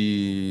toen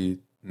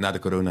jullie na de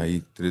corona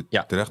hier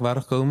terecht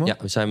waren gekomen?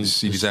 Ja, dus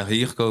jullie zijn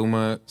hier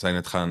gekomen, zijn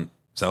het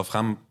zelf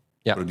gaan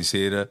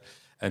produceren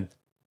en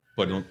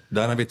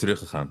daarna weer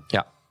teruggegaan.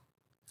 Ja.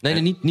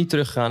 Nee, niet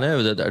teruggegaan.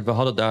 Hè. We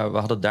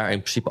hadden daar in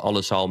principe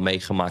alles al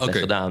meegemaakt en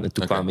gedaan. En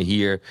toen kwamen we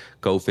hier,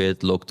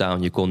 COVID,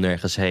 lockdown, je kon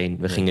nergens heen.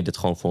 We gingen dit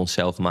gewoon voor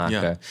onszelf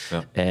maken. Ja.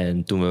 Ja.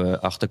 En toen we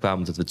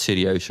achterkwamen dat we het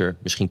serieuzer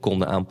misschien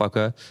konden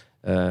aanpakken...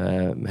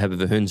 hebben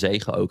we hun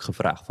zegen ook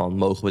gevraagd van...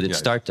 mogen we dit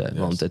starten?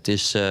 Want het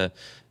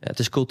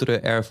is cultureel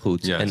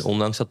erfgoed. En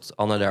ondanks dat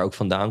Anna daar ook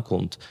vandaan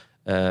komt...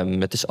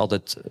 het is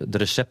altijd, de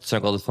recepten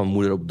zijn ook altijd van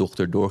moeder op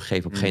dochter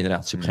doorgegeven... op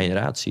generatie op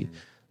generatie.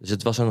 Dus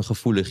het was een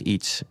gevoelig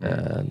iets.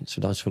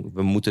 Zodat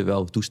we moeten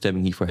wel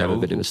toestemming hiervoor hebben.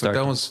 Willen we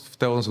starten.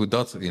 Vertel ons hoe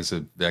dat in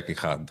zijn werking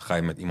gaat. Ga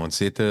je met iemand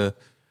zitten?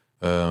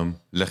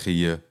 Leg je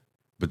je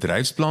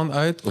bedrijfsplan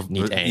uit? Of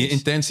niet eens. Je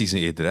intenties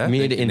eerder, hè?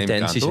 Meer de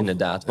intenties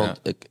inderdaad.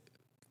 Want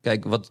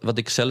kijk, wat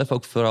ik zelf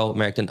ook vooral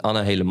merkte... en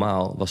Anna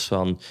helemaal, was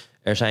van...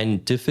 er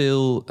zijn te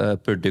veel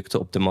producten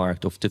op de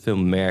markt... of te veel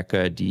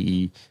merken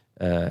die...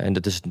 en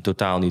dat is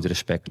totaal niet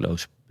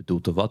respectloos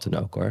bedoeld of wat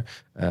dan ook hoor.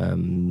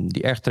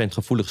 Die erg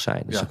trendgevoelig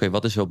zijn. Dus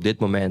wat is er op dit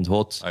moment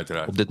hot?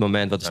 Uiteraard. Op dit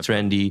moment, wat is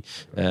trendy?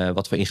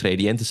 Wat voor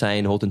ingrediënten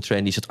zijn hot en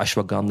trendy? Is het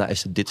ashwagandha?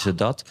 Is het dit, is het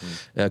dat?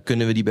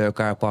 Kunnen we die bij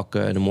elkaar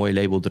pakken? Een mooi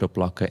label erop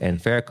plakken en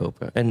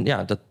verkopen?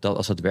 En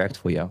als dat werkt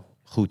voor jou,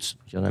 goed.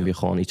 Dan heb je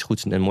gewoon iets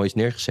goeds en moois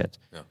neergezet.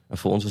 Ja. Maar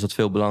voor ons was het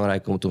veel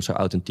belangrijker om het zo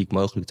authentiek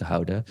mogelijk te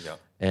houden. Ja.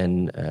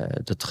 En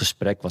dat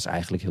gesprek was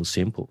eigenlijk heel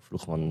simpel. Ik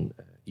vroeg van...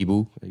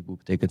 Ibu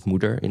betekent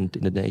moeder in het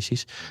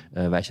Indonesisch.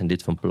 Wij zijn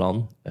dit van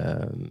plan.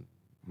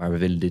 Maar we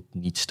willen dit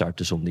niet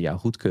starten zonder jouw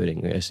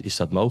goedkeuring. Is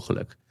dat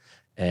mogelijk?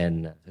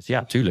 En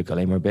ja, tuurlijk,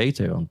 alleen maar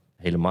beter. Want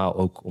helemaal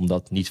ook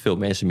omdat niet veel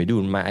mensen meer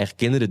doen. Mijn eigen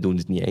kinderen doen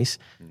het niet eens.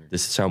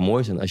 Dus het zou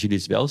mooi zijn als jullie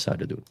het wel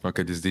zouden doen.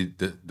 Oké, dus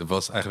er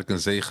was eigenlijk een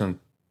zegen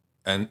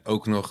en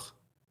ook nog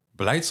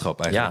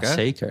blijdschap eigenlijk.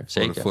 Ja, hè?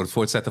 Zeker. Voor het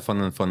voortzetten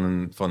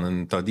van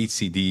een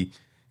traditie die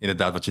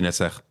inderdaad wat je net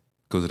zegt,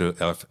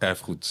 cultureel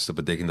erfgoed. Dus dat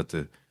betekent dat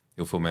er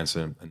heel veel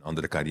mensen een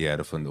andere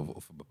carrière of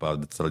een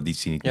bepaalde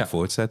traditie niet meer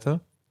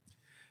voortzetten.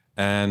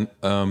 En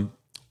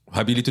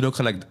hebben jullie toen ook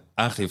gelijk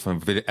aangegeven van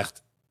we willen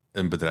echt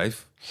een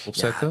bedrijf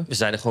opzetten? Ja, we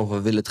zeiden gewoon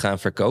we willen het gaan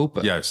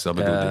verkopen. Juist, dat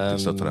bedoel ik.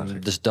 Dus dat vraag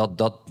ik. Dus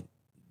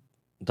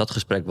dat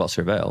gesprek was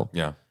er wel.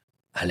 Ja.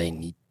 Alleen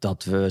niet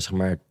dat we, zeg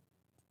maar,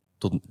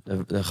 tot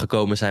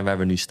gekomen zijn waar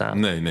we nu staan.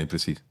 Nee,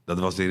 precies. Dat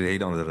was weer een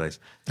hele andere reis.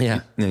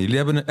 Ja. Jullie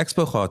hebben een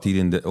expo gehad hier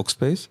in de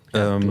OX.Space.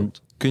 Ja,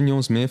 klopt. Kun je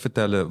ons meer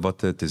vertellen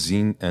wat er te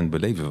zien en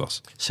beleven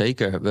was?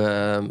 Zeker.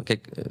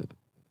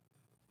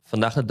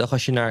 Vandaag de dag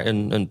als je naar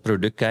een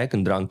product kijkt,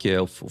 een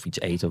drankje of iets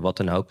eten, wat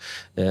dan ook,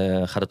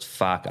 gaat het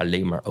vaak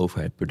alleen maar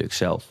over het product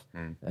zelf.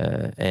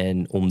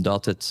 En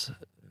omdat het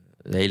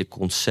hele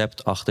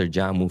concept achter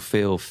Jamu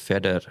veel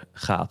verder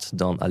gaat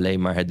dan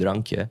alleen maar het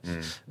drankje,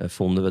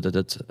 vonden we dat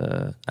het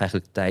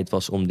eigenlijk tijd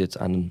was om dit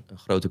aan een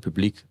groter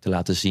publiek te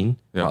laten zien,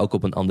 maar ook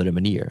op een andere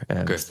manier.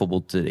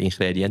 Bijvoorbeeld de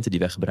ingrediënten die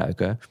wij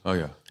gebruiken. Oh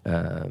ja.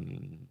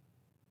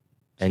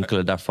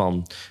 Enkele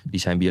daarvan die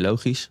zijn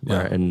biologisch,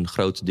 maar een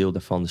groot deel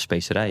daarvan de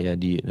specerijen.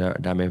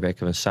 Daarmee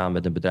werken we samen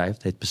met een bedrijf,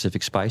 het heet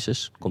Pacific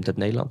Spices, komt uit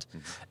Nederland.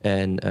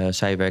 En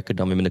zij werken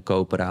dan weer met een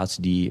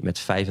coöperatie die met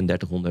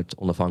 3500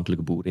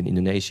 onafhankelijke boeren in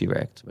Indonesië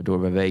werkt.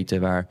 Waardoor we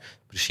weten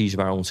precies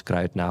waar onze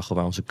kruidnagel,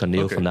 waar onze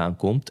kaneel vandaan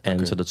komt.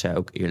 En zodat zij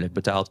ook eerlijk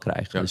betaald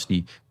krijgen. Dus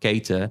die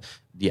keten,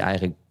 die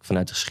eigenlijk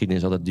vanuit de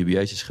geschiedenis altijd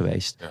dubieus is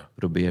geweest,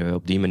 proberen we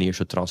op die manier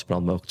zo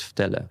transparant mogelijk te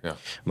vertellen.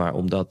 Maar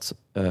omdat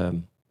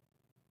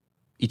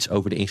iets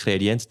over de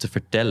ingrediënten te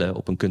vertellen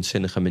op een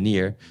kunstzinnige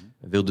manier,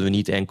 wilden we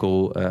niet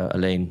enkel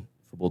alleen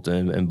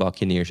bijvoorbeeld een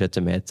bakje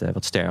neerzetten met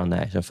wat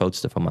ster-anijs en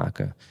foto's ervan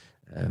maken.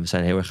 We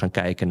zijn heel erg gaan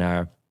kijken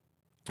naar,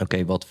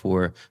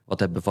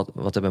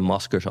 wat hebben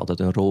maskers altijd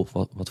een rol,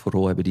 wat voor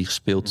rol hebben die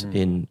gespeeld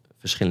in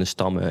verschillende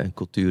stammen en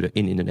culturen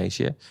in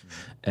Indonesië.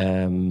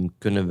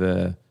 Kunnen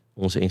we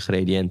onze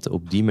ingrediënten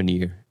op die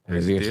manier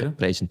weer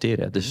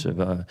presenteren. Dus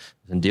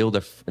een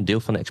deel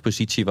van de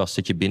expositie was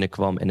dat je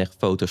binnenkwam en echt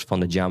foto's van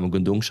de Jamu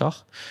Gendong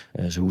zag.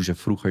 Hoe ze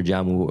vroeger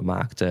Jamu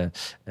maakten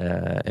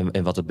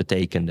en wat het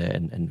betekende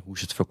en hoe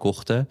ze het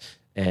verkochten.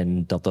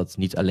 En dat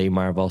niet alleen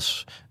maar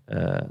was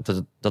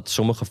dat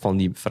sommige van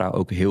die vrouwen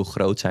ook heel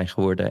groot zijn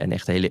geworden en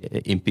echt hele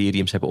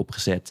imperiums hebben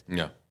opgezet.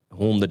 Ja.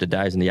 Honderden,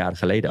 duizenden jaren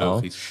geleden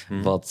al.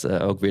 Wat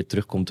ook weer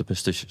terugkomt op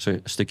een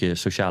stukje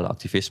sociale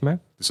activisme.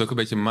 Dus ook een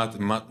beetje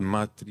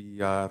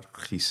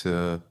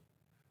matriarchische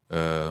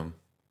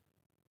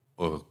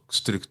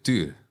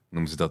structuur,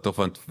 noemen ze dat toch?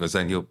 Want we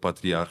zijn heel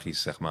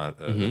patriarchisch, zeg maar.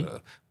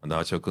 Want dan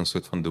had je ook een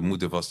soort van, de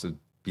moeder was de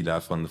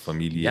pilaar van de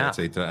familie, et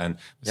cetera. En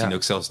we zien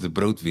ook zelfs de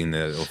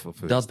broodwinner.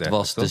 Dat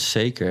was dus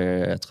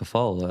zeker het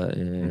geval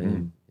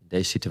in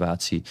deze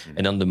situatie.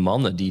 En dan de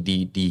mannen,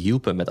 die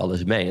hielpen met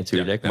alles mee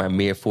natuurlijk, maar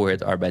meer voor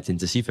het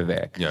arbeidsintensieve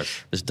werk.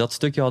 Yes. Dus dat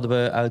stukje hadden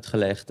we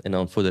uitgelegd. En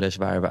dan voor de rest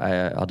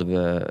hadden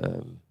we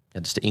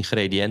dus de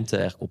ingrediënten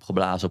eigenlijk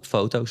opgeblazen op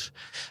foto's.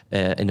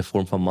 In de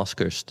vorm van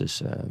maskers.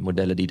 Dus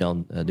modellen die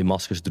dan die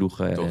maskers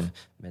droegen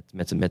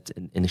met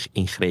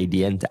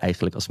ingrediënten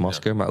eigenlijk als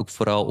masker. Maar ook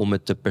vooral om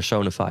het te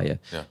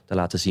personifyen. Te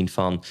laten zien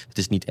van, het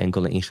is niet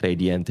enkel een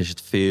ingrediënt, er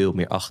zit veel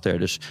meer achter.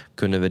 Dus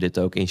kunnen we dit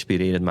ook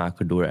inspirerend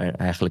maken door er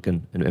eigenlijk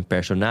een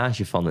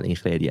personage van een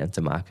ingrediënt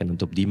te maken. En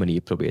het op die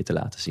manier proberen te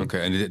laten zien. Oké,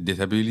 en dit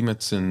hebben jullie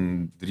met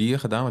z'n drieën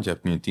gedaan? Want je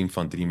hebt nu een team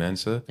van 3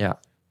 mensen. Ja.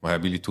 Maar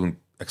hebben jullie toen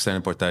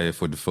externe partijen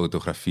voor de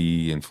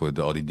fotografie en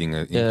voor al die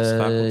dingen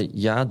ingeschakeld?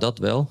 Ja, dat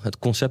wel. Het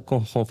concept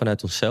kwam gewoon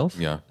vanuit onszelf.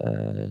 Ja.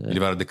 Jullie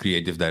waren de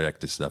creative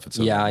directors, dat het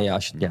zo.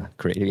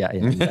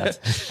 Inderdaad.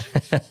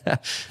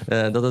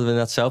 Dat hadden we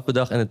inderdaad zelf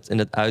bedacht. En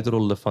het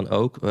uitrollen van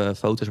ook.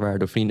 Foto's waren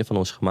door vrienden van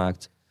ons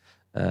gemaakt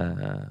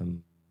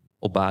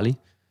op Bali.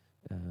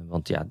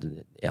 Want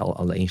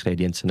alle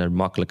ingrediënten zijn er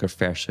makkelijker,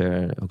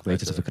 verser, ook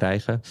beter te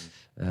verkrijgen.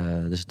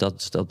 Dus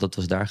dat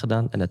was daar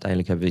gedaan. En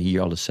uiteindelijk hebben we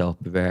hier alles zelf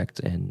bewerkt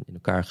en in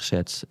elkaar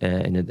gezet.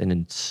 In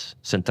het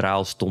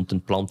centraal stond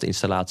een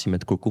planteninstallatie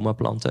met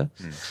kurkuma-planten.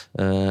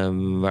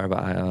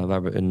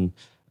 Waar we een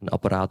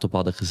apparaat op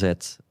hadden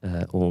gezet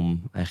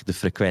om eigenlijk de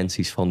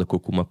frequenties van de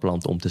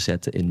kurkuma-plant om te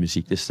zetten in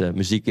muziek. Dus de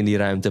muziek in die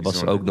ruimte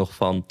was ook nog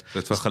van...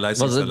 Het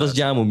was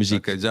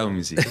Jamu-muziek. Oké,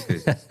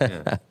 Jamu-muziek.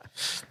 Ja.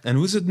 En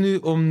hoe is het nu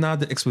om na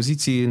de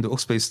expositie in de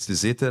OX.Space te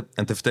zitten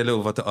en te vertellen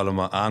over wat er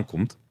allemaal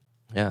aankomt?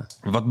 Ja.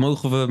 Wat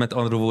mogen we met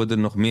andere woorden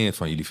nog meer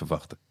van jullie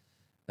verwachten?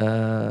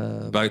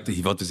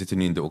 Want we zitten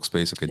nu in de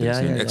OX.Space. Er is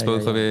nu een expo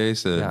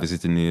geweest. We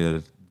zitten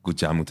nu Good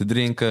Jamu te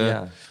drinken.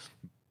 Ja.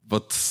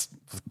 Wat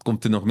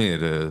komt er nog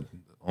meer?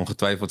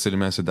 Ongetwijfeld zullen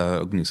mensen daar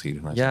ook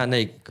nieuwsgierig naar zijn. Ja,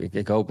 nee,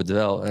 ik hoop het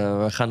wel.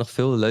 Er gaan nog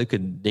veel leuke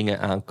dingen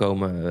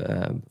aankomen.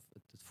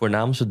 Het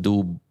voornaamste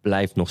doel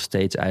blijft nog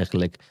steeds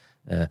eigenlijk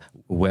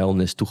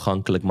wellness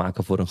toegankelijk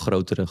maken voor een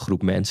grotere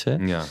groep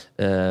mensen. Ja.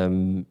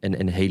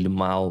 En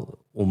helemaal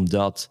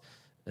omdat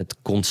het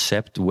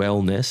concept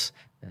wellness,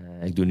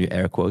 ik doe nu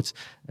air quotes,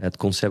 het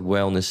concept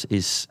wellness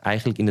is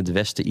eigenlijk in het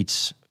Westen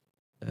iets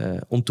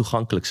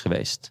ontoegankelijks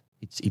geweest.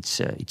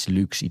 Iets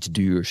luxe, iets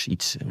duurs,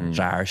 iets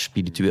raars,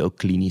 spiritueel,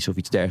 klinisch of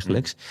iets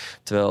dergelijks.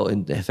 Terwijl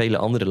in vele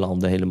andere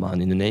landen, helemaal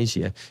in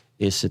Indonesië,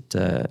 is het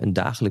een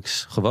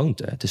dagelijks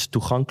gewoonte. Het is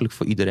toegankelijk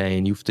voor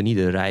iedereen. Je hoeft er niet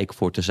rijk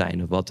voor te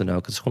zijn of wat dan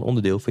ook. Het is gewoon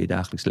onderdeel van je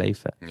dagelijks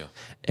leven. Ja.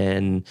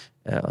 En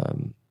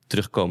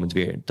terugkomend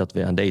weer dat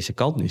we aan deze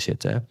kant nu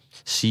zitten,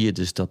 zie je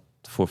dus dat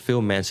voor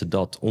veel mensen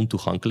dat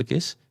ontoegankelijk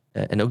is.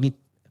 En ook niet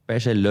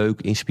per se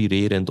leuk,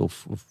 inspirerend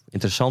of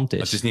interessant is.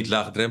 Het is niet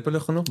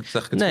laagdrempelig genoeg?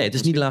 Zeg ik het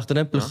is niet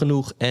laagdrempelig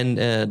genoeg. En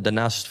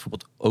daarnaast is het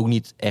bijvoorbeeld ook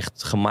niet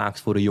echt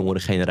gemaakt voor een jongere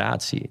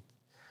generatie.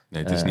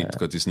 Nee,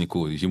 het is niet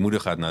cool. Dus je moeder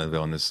gaat naar een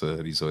wellness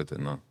resort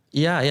en dan...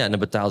 Ja, en dan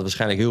betaalt ze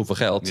waarschijnlijk heel veel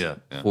geld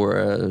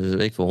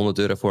voor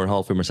 €100 voor een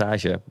half uur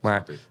massage.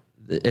 Maar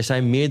er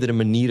zijn meerdere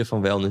manieren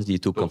van wellness die je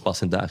toe kan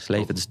passen in het dagelijks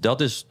leven. Dus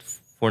dat is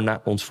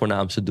ons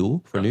voornaamste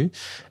doel voor nu.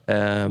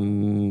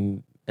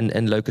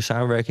 En leuke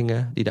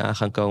samenwerkingen die eraan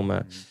gaan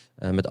komen.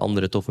 Met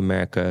andere toffe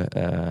merken.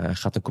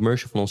 Gaat een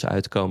commercial van ons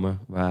uitkomen.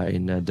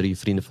 Waarin 3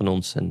 vrienden van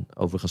ons en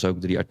overigens ook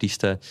 3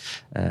 artiesten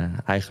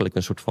eigenlijk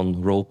een soort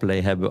van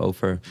roleplay hebben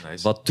over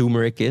wat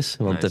turmeric is.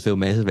 Want veel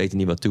mensen weten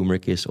niet wat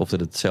turmeric is. Of dat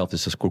het hetzelfde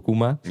is als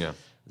kurkuma. Ja.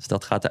 Dus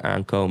dat gaat er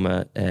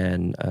aankomen.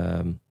 En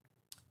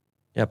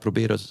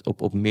proberen het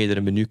op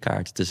meerdere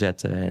menukaarten te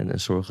zetten. En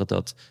zorgen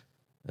dat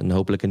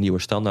hopelijk een nieuwe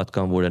standaard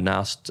kan worden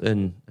naast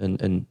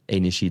een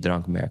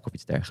energiedrankmerk of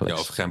iets dergelijks.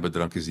 Ja, of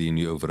gemberdrankjes die je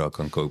nu overal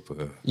kan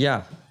kopen.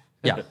 Ja,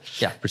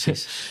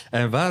 precies.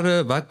 En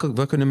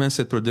waar kunnen mensen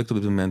het product op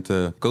dit moment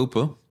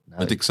kopen?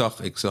 Want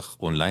ik zag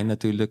online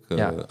natuurlijk,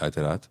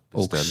 uiteraard.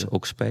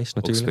 OX.Space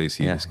natuurlijk.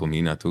 OX.Space hier, dus kom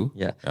hier naartoe.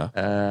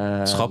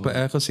 Ja. Schappen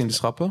ergens in de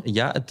schappen?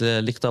 Ja, het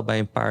ligt al bij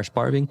een paar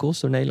Sparwinkels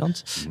door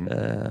Nederland.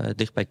 Het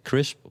ligt bij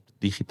Crisp, op de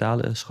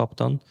digitale schap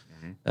dan.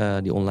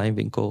 Die online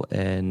winkel.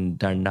 En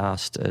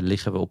daarnaast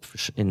liggen we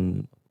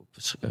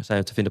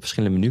zijn te vinden op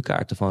verschillende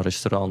menukaarten van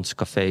restaurants,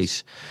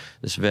 cafés.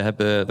 Dus we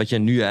hebben, wat je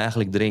nu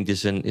eigenlijk drinkt,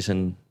 is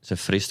een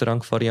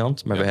frisdrank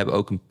variant. Maar we hebben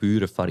ook een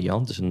pure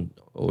variant, dus een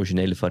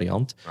originele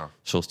variant.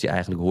 Zoals die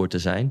eigenlijk hoort te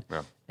zijn.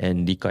 Ja.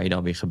 En die kan je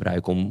dan weer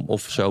gebruiken om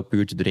of zo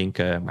puur te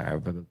drinken. Maar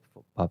we hebben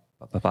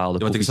bepaalde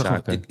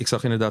koffiezaken. Ik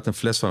zag inderdaad een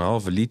fles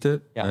van 1,5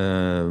 liter. Ja.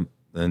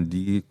 En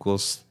die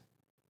kost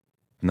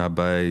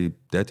nabij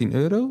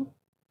 €13.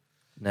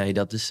 Nee,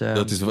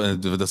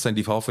 dat zijn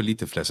die halve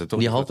liter flessen, toch?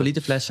 Die halve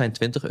liter fles zijn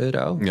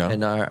 €20. Ja. En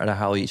daar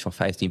haal je iets van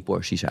 15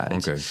 porties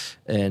uit. Okay.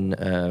 En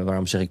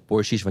waarom zeg ik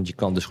porties? Want je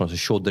kan dus gewoon een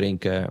shot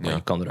drinken. Maar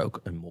je kan er ook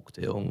een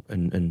mocktail,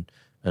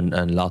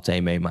 een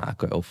latte mee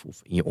maken. Of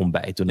in je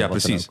ontbijt doen. Ja,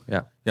 precies.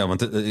 Ja,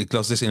 want ik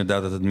las dus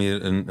inderdaad dat het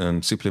meer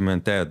een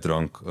supplementair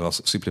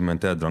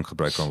drank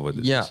gebruikt kan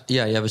worden. Ja,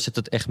 we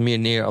zetten het echt meer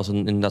neer als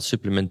inderdaad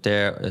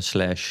supplementair /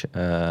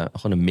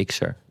 gewoon een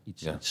mixer.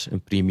 Iets,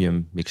 een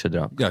premium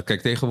mixerdrank. Ja,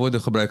 kijk,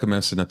 tegenwoordig gebruiken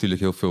mensen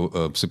natuurlijk heel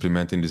veel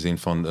supplementen in de zin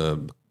van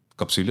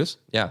capsules.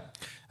 Ja.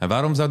 En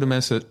waarom zouden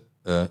mensen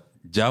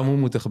jamu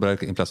moeten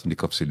gebruiken in plaats van die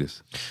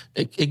capsules?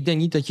 Ik denk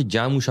niet dat je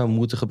jamu zou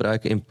moeten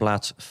gebruiken in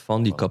plaats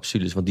van die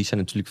capsules. Want die zijn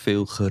natuurlijk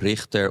veel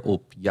gerichter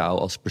op jou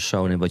als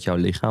persoon en wat jouw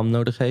lichaam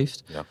nodig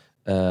heeft. Ja.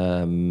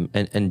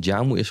 En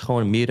jamu is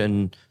gewoon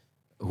meer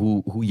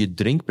hoe je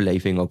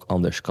drinkbeleving ook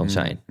anders kan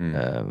zijn.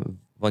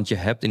 Want je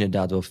hebt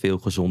inderdaad wel veel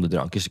gezonde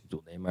drankjes. Ik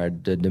bedoel,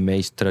 maar de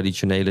meest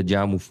traditionele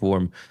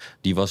jamu-vorm,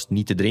 die was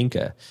niet te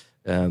drinken.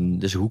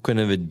 Dus hoe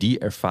kunnen we die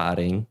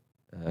ervaring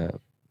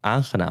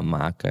aangenaam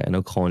maken en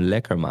ook gewoon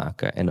lekker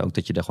maken? En ook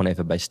dat je daar gewoon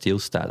even bij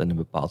stilstaat en een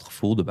bepaald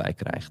gevoel erbij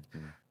krijgt.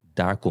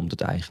 Daar komt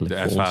het eigenlijk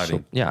voor ons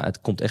op. Ja,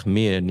 het komt echt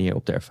meer neer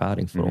op de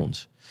ervaring voor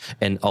ons.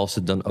 En als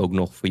het dan ook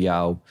nog voor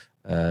jou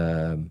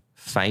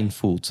fijn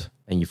voelt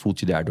en je voelt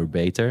je daardoor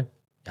beter,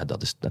 ja,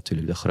 dat is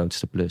natuurlijk de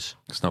grootste plus.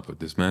 Ik snap het.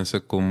 Dus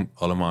mensen, kom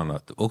allemaal naar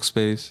de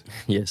OX.Space.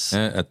 Yes.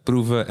 Het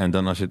proeven. En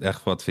dan als je het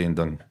echt wat vindt,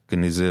 dan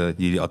kunnen ze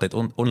jullie altijd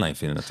online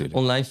vinden natuurlijk.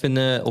 Online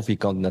vinden. Of je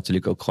kan het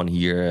natuurlijk ook gewoon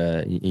hier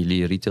in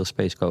jullie retail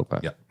space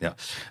kopen. Ja.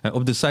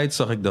 Op de site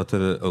zag ik dat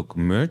er ook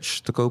merch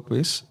te kopen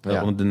is.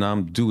 Onder de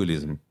naam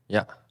Dualism.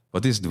 Ja.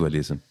 Wat is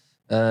dualism?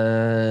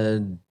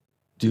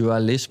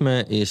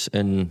 Dualisme is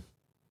een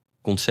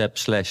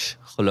concept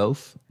 /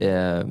 geloof.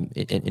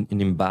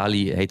 In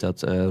Bali heet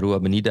dat Rua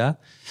Benida.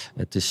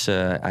 Het is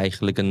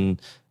eigenlijk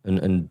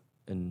een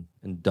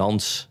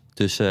dans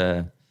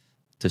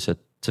tussen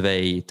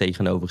 2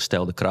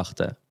 tegenovergestelde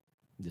krachten.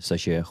 Dus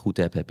als je goed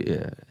hebt, heb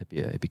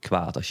je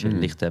kwaad. Als je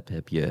licht hebt,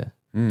 heb je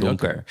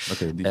donker.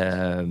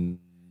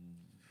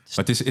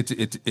 Maar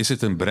is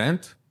het een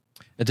brand?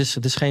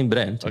 Het is geen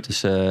brand. Okay. Het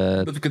is,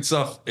 dat ik het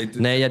zag.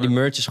 Die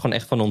merch is gewoon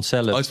echt van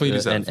onszelf. Van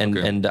jullie zelf.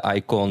 En de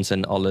icons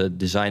en alle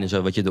design en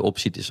zo wat je erop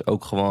ziet is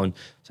ook gewoon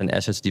zijn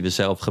assets die we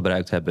zelf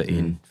gebruikt hebben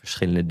in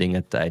verschillende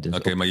dingen tijdens.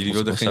 Oké, maar jullie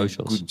wilden geen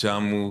Good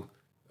Jamu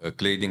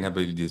kleding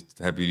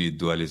hebben jullie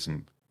dualism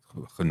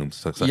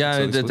genoemd?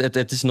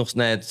 Het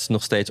is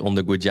nog steeds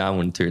onder Good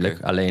Jamu natuurlijk.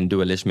 Okay. Alleen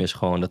dualisme is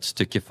gewoon dat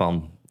stukje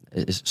van.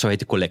 Zo heet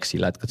de collectie,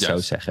 laat ik het zo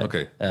zeggen.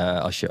 Okay.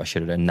 Als je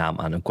er een naam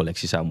aan een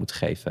collectie zou moeten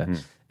geven.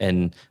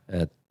 En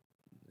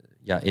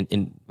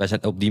wij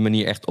zijn op die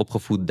manier echt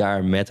opgevoed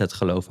daar met het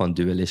geloof van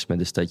dualisme.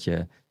 Dus dat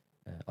je,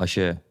 als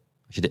je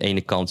de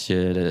ene kant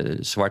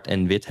zwart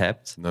en wit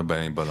hebt, dan ben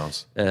je in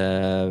balans.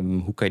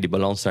 Hoe kan je die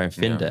balans daarin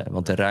vinden? Ja.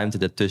 Want de ruimte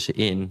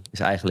ertussenin is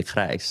eigenlijk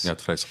grijs. Ja,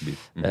 het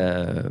grijsgebied.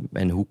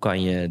 En hoe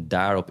kan je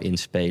daarop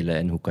inspelen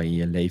en hoe kan je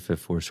je leven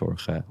voor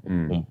zorgen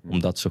om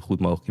dat zo goed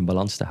mogelijk in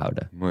balans te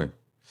houden? Mooi.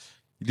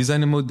 Jullie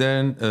zijn een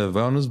modern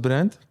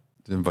wellnessbrand.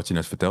 Wat je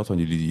net vertelt, want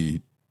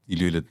jullie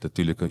jullie willen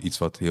natuurlijk iets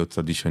wat heel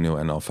traditioneel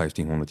en al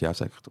 1500 jaar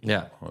zeg ik toch?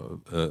 Ja.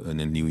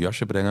 Een nieuw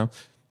jasje brengen.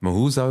 Maar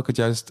hoe zou ik het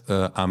juist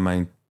aan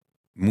mijn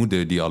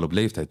moeder, die al op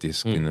leeftijd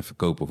is, kunnen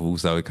verkopen? Of hoe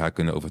zou ik haar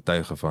kunnen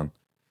overtuigen van...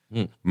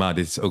 Maar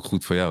dit is ook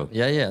goed voor jou.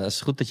 Ja, dat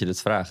is goed dat je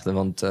dit vraagt.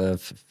 Want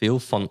veel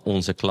van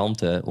onze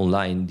klanten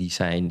online, die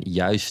zijn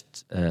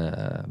juist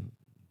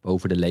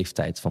boven de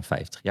leeftijd van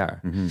 50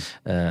 jaar.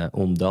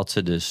 Omdat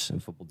ze dus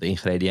bijvoorbeeld de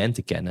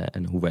ingrediënten kennen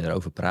en hoe wij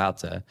erover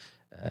praten.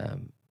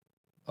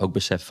 Ook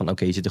beseffen van,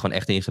 oké, hier zitten gewoon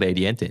echte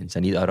ingrediënten in. Het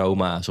zijn niet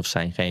aroma's of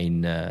zijn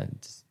geen...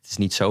 het is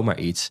niet zomaar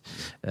iets.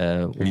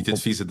 Niet het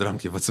vieze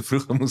drankje wat ze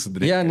vroeger moesten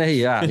drinken.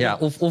 Ja.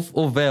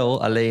 Of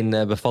wel, alleen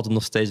bevat het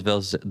nog steeds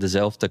wel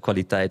dezelfde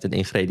kwaliteit en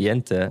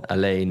ingrediënten.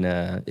 Alleen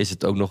is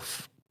het ook nog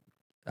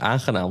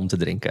aangenaam om te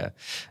drinken.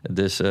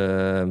 Dus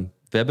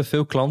we hebben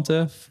veel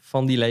klanten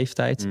van die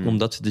leeftijd.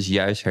 Omdat ze dus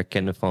juist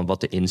herkennen van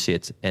wat erin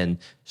zit. En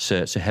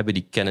ze hebben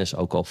die kennis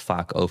ook al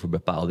vaak over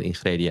bepaalde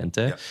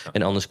ingrediënten. Ja.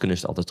 En anders kunnen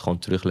ze het altijd gewoon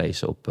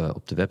teruglezen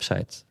op de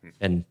website.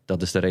 En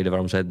dat is de reden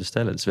waarom zij het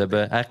bestellen. Dus we hebben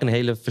eigenlijk een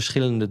hele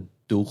verschillende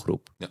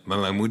doelgroep. Ja, maar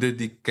mijn moeder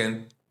die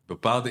kent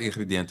bepaalde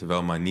ingrediënten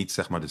wel, maar niet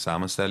zeg maar de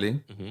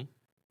samenstelling.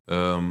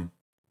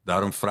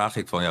 Daarom vraag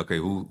ik van,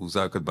 hoe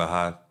zou ik het bij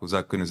haar... Hoe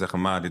zou ik kunnen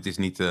zeggen, maar dit is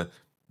niet...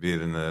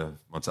 weer een,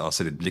 want als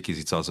ze dit blikje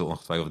ziet, zal ze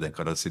ongetwijfeld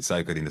denken... dat zit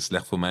suiker in, de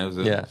slecht voor mij of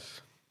zo. Ja.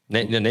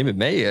 Nee, neem het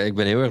mee. Ik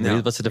ben heel erg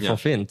benieuwd wat ze ervan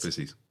vindt.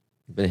 Precies.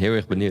 Ik ben heel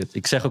erg benieuwd.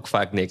 Ik zeg ook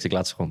vaak niks, ik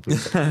laat ze gewoon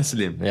proeven.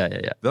 Slim. Ja.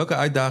 Welke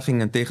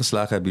uitdagingen en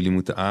tegenslagen hebben jullie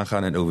moeten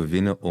aangaan en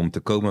overwinnen... om te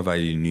komen waar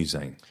jullie nu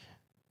zijn?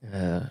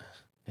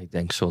 Ik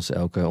denk zoals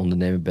elke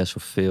ondernemer best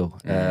wel veel.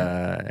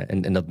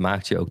 En dat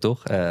maakt je ook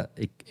toch.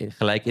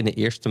 Gelijk in de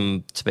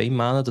eerste 2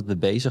 maanden dat we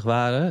bezig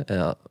waren...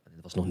 het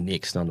was nog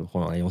niks. Dan hadden we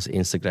gewoon alleen onze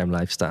Instagram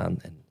live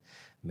staan... En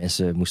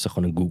mensen moesten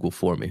gewoon een Google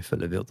vorm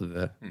invullen. Wilden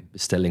we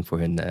bestelling voor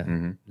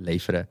hun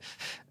leveren.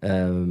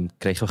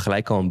 Kregen we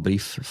gelijk al een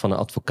brief van een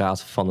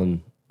advocaat van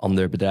een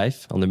ander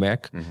bedrijf, ander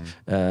merk.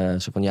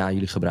 Zo van,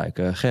 jullie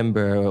gebruiken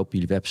gember op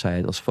jullie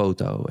website als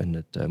foto. En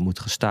het moet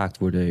gestaakt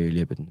worden. Jullie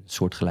hebben een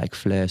soortgelijke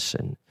fles.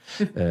 En,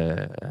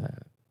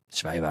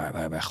 dus wij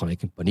waren gewoon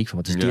in paniek van,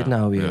 wat is dit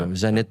nou weer? We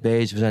zijn net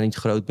bezig, we zijn niet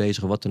groot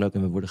bezig, wat dan ook.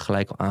 En we worden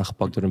gelijk al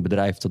aangepakt door een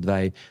bedrijf dat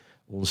wij...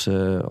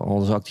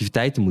 onze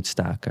activiteiten moet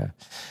staken.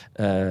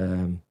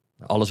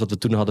 Alles wat we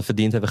toen hadden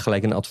verdiend... hebben we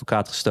gelijk in een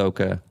advocaat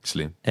gestoken.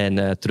 Slim.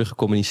 En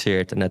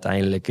teruggecommuniceerd. En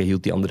uiteindelijk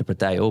hield die andere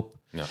partij op.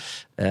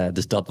 Ja.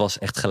 Dus dat was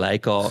echt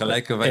gelijk al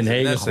een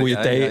hele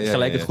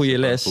goede goede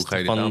les. Hoe ga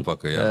je dit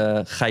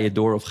aanpakken? Ga je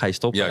door of ga je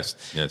stoppen?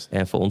 Juist.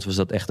 En voor ons was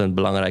dat echt een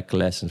belangrijke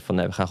les. En van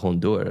we gaan gewoon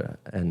door.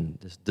 En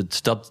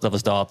dus dat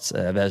was dat. We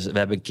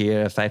hebben een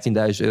keer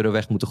 €15.000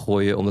 weg moeten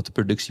gooien... omdat de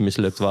productie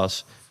mislukt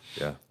was...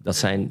 Ja. Dat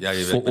zijn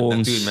je voor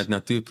ons... met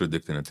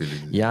natuurproducten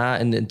natuurlijk. Ja,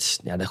 en dat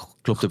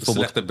klopt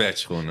bijvoorbeeld... Slechte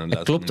batch gewoon.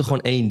 Het klopte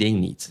gewoon 1 ding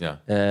niet.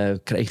 Ja.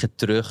 Kreeg het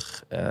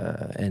terug.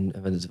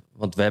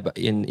 Want we hebben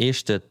in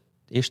eerste 1,5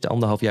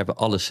 jaar hebben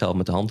we alles zelf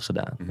met de hand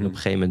gedaan. En op een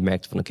gegeven moment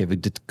merkten we van...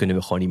 dit kunnen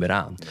we gewoon niet meer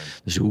aan. Nee.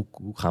 Dus hoe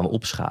gaan we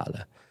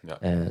opschalen? Ja.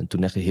 En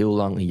toen echt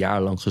een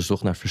jaar lang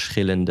gezocht naar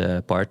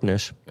verschillende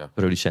partners,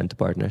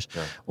 producentenpartners,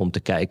 om te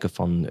kijken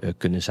van,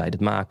 kunnen zij dit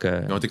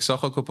maken? Ja, want ik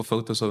zag ook op een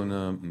foto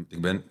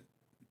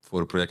voor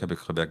een project heb ik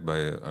gewerkt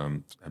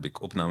heb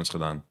ik opnames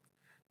gedaan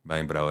bij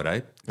een brouwerij.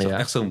 Ik zag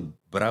echt zo'n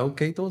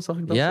brouwketel, zag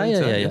ik dat?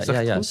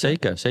 Ja,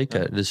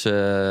 zeker. Dus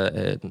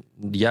de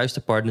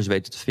juiste partners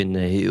weten te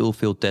vinden. Heel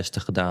veel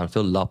testen gedaan,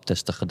 veel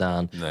labtesten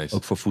gedaan. Nice.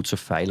 Ook voor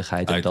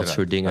voedselveiligheid en dat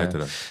soort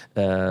dingen.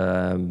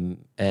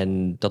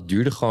 En dat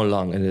duurde gewoon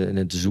lang.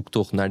 En de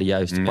zoektocht naar de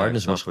juiste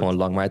partners was gewoon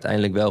lang. Maar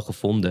uiteindelijk wel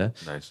gevonden.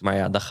 Nice.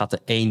 Maar dan gaat er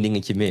 1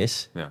 dingetje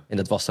mis. Ja. En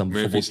dat was dan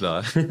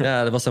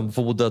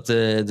bijvoorbeeld dat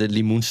de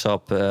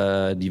limoensap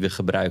die we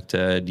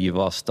gebruikten, die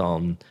was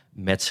dan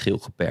met schil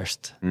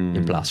geperst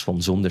in plaats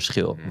van zonder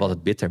schil, wat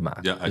het bitter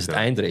maakt. Ja, dus het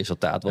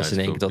eindresultaat was in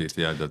één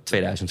keer dat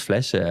 2000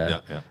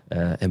 flessen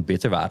en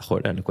bitter waren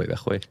geworden en dan kon je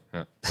weggooien.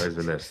 Ja, dat is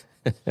de les.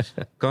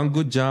 Kan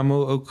Good Jamu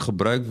ook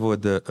gebruikt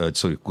worden?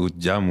 Good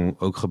Jamu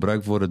ook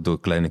gebruikt worden door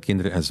kleine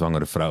kinderen en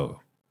zwangere vrouwen?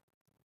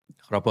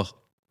 Grappig.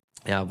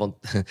 Ja, want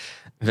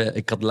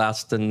ik had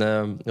laatst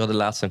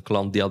een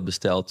klant die had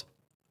besteld.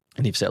 En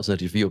die heeft zelfs een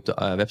review op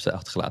de website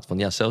achtergelaten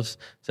van zelfs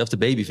de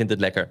baby vindt het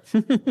lekker.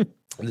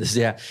 Dus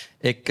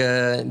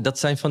dat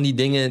zijn van die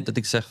dingen dat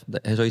ik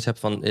zoiets heb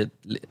van...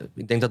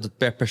 Ik denk dat het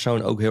per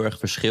persoon ook heel erg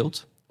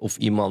verschilt. Of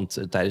iemand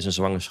tijdens een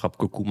zwangerschap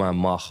kurkuma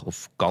mag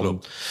of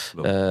kan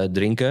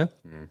drinken.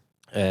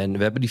 En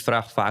we hebben die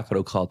vraag vaker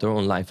ook gehad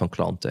online van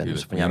klanten.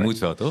 Dus van, je moet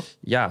wel, toch?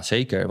 Ja,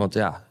 zeker. Want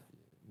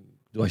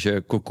als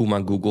je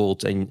kurkuma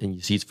googelt en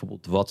je ziet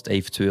bijvoorbeeld wat het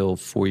eventueel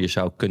voor je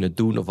zou kunnen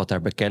doen... of wat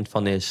daar bekend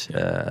van is,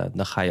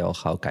 dan ga je al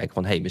gauw kijken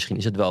van... misschien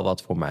is het wel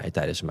wat voor mij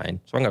tijdens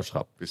mijn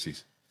zwangerschap.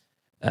 Precies.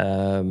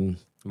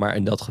 Maar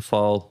in dat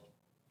geval,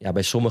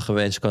 bij sommige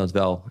mensen kan het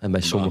wel. En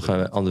bij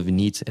sommige anderen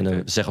niet. En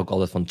dan zeg ik ook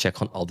altijd van, check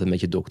gewoon altijd met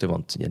je dokter.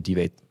 Want die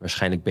weet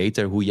waarschijnlijk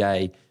beter hoe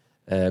jij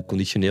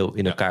conditioneel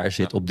in elkaar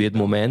zit op dit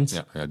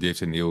moment. Ja, die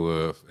heeft een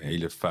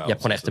hele file. Je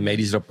hebt gewoon echt een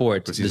medisch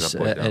rapport. Precies, dus,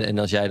 rapport en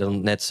als jij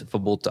dan net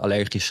bijvoorbeeld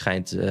allergisch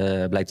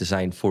blijkt te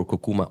zijn voor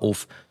kurkuma...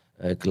 of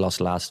Ik las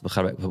laatst,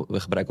 we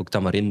gebruiken ook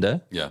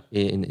tamarinde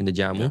in de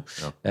jamu.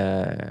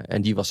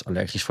 En die was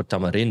allergisch voor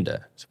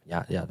tamarinde.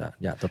 Daar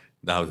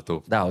houdt het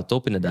op. Daar houdt het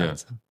op,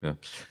 inderdaad. Ja.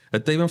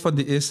 Het thema van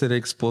de eerste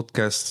reeks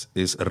podcast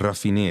is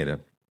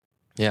raffineren.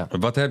 Ja.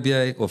 Wat heb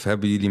jij of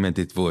hebben jullie met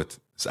dit woord?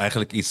 Het is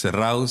eigenlijk iets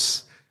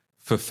rauws,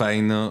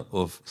 verfijnen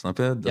of, snap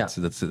je?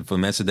 Dat voor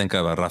mensen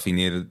denken,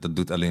 raffineren, dat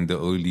doet alleen de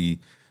olie.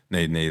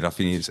 Nee,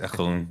 raffineren is echt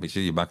gewoon, weet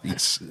je maakt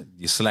iets,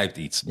 je slijpt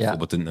iets.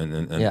 Bijvoorbeeld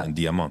een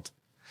diamant.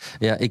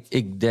 Ja,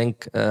 ik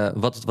denk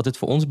wat dit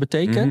voor ons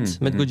betekent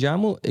met Good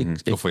Jamu.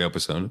 Of voor jou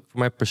persoonlijk? Voor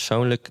mij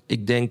persoonlijk,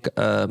 ik denk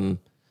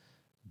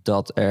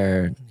dat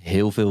er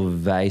heel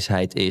veel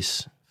wijsheid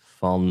is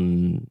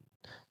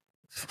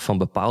van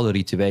bepaalde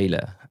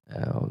rituelen.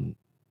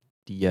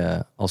 Die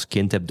je als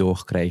kind hebt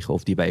doorgekregen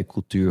of die bij je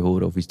cultuur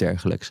horen of iets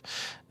dergelijks.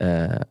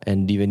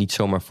 En die we niet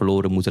zomaar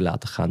verloren moeten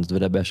laten gaan. Dat we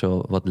daar best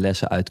wel wat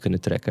lessen uit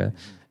kunnen trekken.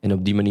 En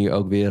op die manier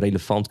ook weer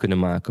relevant kunnen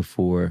maken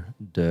voor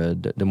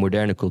de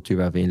moderne cultuur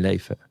waar we in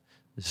leven.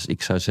 Dus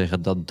ik zou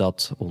zeggen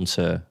dat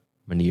onze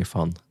manier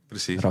van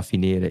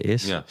raffineren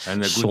is. Ja,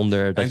 en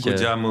zonder dat Good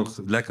Jamu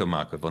lekker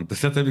maken,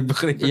 want dat heb ik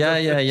begrepen.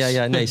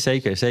 Ja, nee,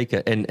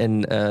 zeker.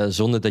 En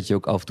zonder dat je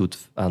ook afdoet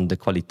aan de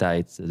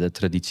kwaliteit, de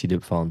traditie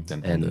ervan.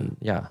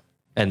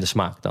 En de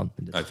smaak dan,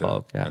 in dit geval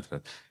ook.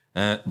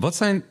 Ja. Wat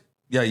zijn,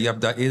 je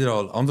hebt daar eerder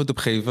al antwoord op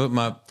gegeven,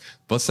 maar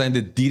wat zijn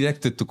de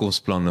directe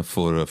toekomstplannen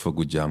voor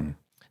Good Jamu?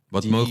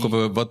 Wat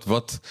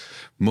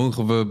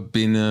mogen we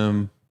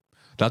binnen,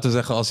 laten we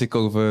zeggen, als ik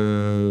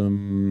over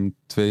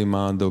 2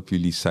 maanden op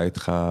jullie site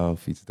ga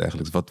of iets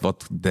dergelijks,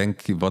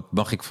 wat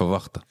mag ik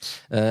verwachten?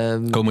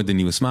 Komen er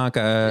nieuwe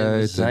smaken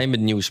uit? We zijn met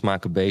nieuwe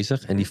smaken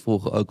bezig en die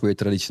volgen ook weer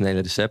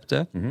traditionele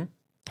recepten.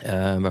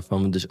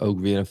 Waarvan we dus ook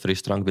weer een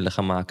frisdrank willen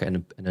gaan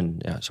maken en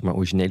een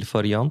originele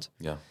variant.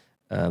 Ja.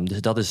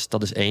 Dus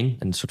dat is 1.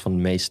 Een soort van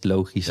de meest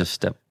logische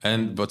stap.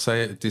 En wat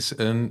zei je? Het is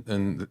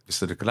is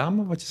de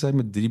reclame wat je zei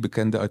met 3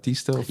 bekende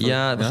artiesten? Of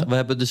we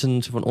hebben dus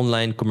een soort van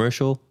online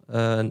commercial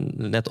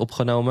net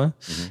opgenomen.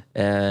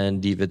 En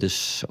die we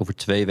dus over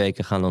 2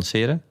 weken gaan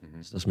lanceren.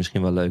 Dus dat is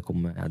misschien wel leuk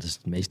om... dat is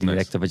het meest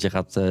directe wat je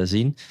gaat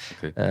zien.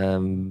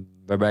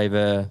 Waarbij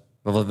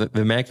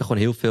we merken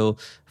gewoon heel veel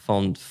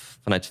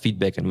vanuit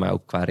feedback, maar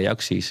ook qua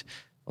reacties.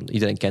 Want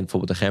iedereen kent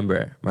bijvoorbeeld de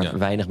gember, maar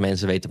weinig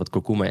mensen weten wat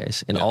kurkuma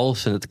is. En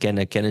als ze het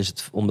kennen ze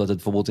het omdat het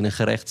bijvoorbeeld in een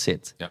gerecht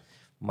zit. Ja.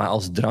 Maar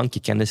als drankje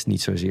kennen ze het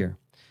niet zozeer.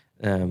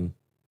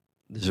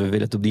 Dus we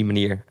willen het op die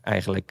manier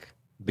eigenlijk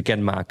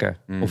bekendmaken.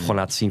 Of gewoon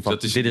laten zien van,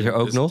 dit is er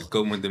ook nog. De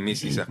komende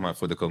missie, zeg maar,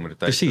 voor de komende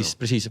tijd.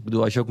 Precies. Ik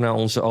bedoel, als je ook naar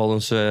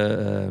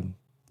onze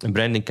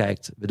branding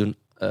kijkt, we doen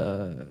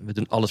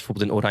alles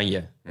bijvoorbeeld in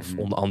oranje. Of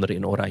onder andere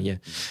in oranje.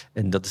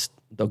 En dat is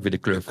ook weer de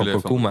kleur van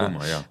kurkuma.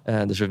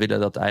 Dus we willen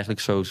dat eigenlijk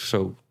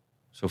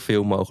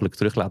zoveel mogelijk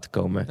terug laten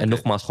komen. En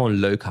nogmaals, gewoon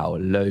leuk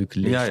houden. Leuk,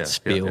 licht,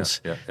 speels.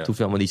 Het hoeft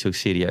allemaal niet zo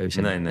serieus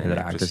en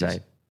raar te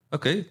zijn.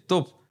 Oké,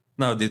 top.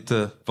 Nou, dit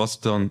was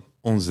dan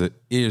onze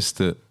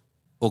eerste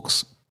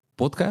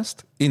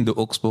OX.Podcast. In de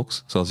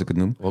OX-box, zoals ik het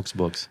noem.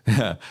 OX-box.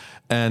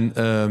 En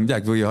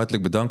ik wil je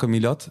hartelijk bedanken,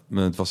 Milad.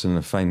 Het was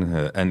een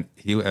fijn en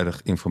heel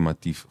erg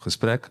informatief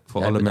gesprek.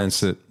 Voor alle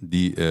mensen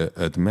die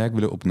het merk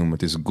willen opnoemen.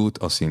 Het is good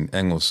als in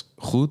Engels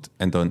goed.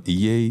 En dan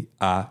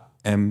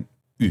JAMU.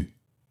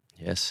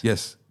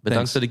 Yes.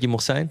 Bedankt dat ik hier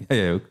mocht zijn. Ja,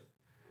 jij ook.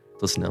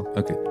 Tot snel.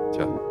 Oké,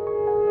 ciao.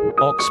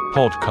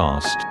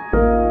 OX.Podcast.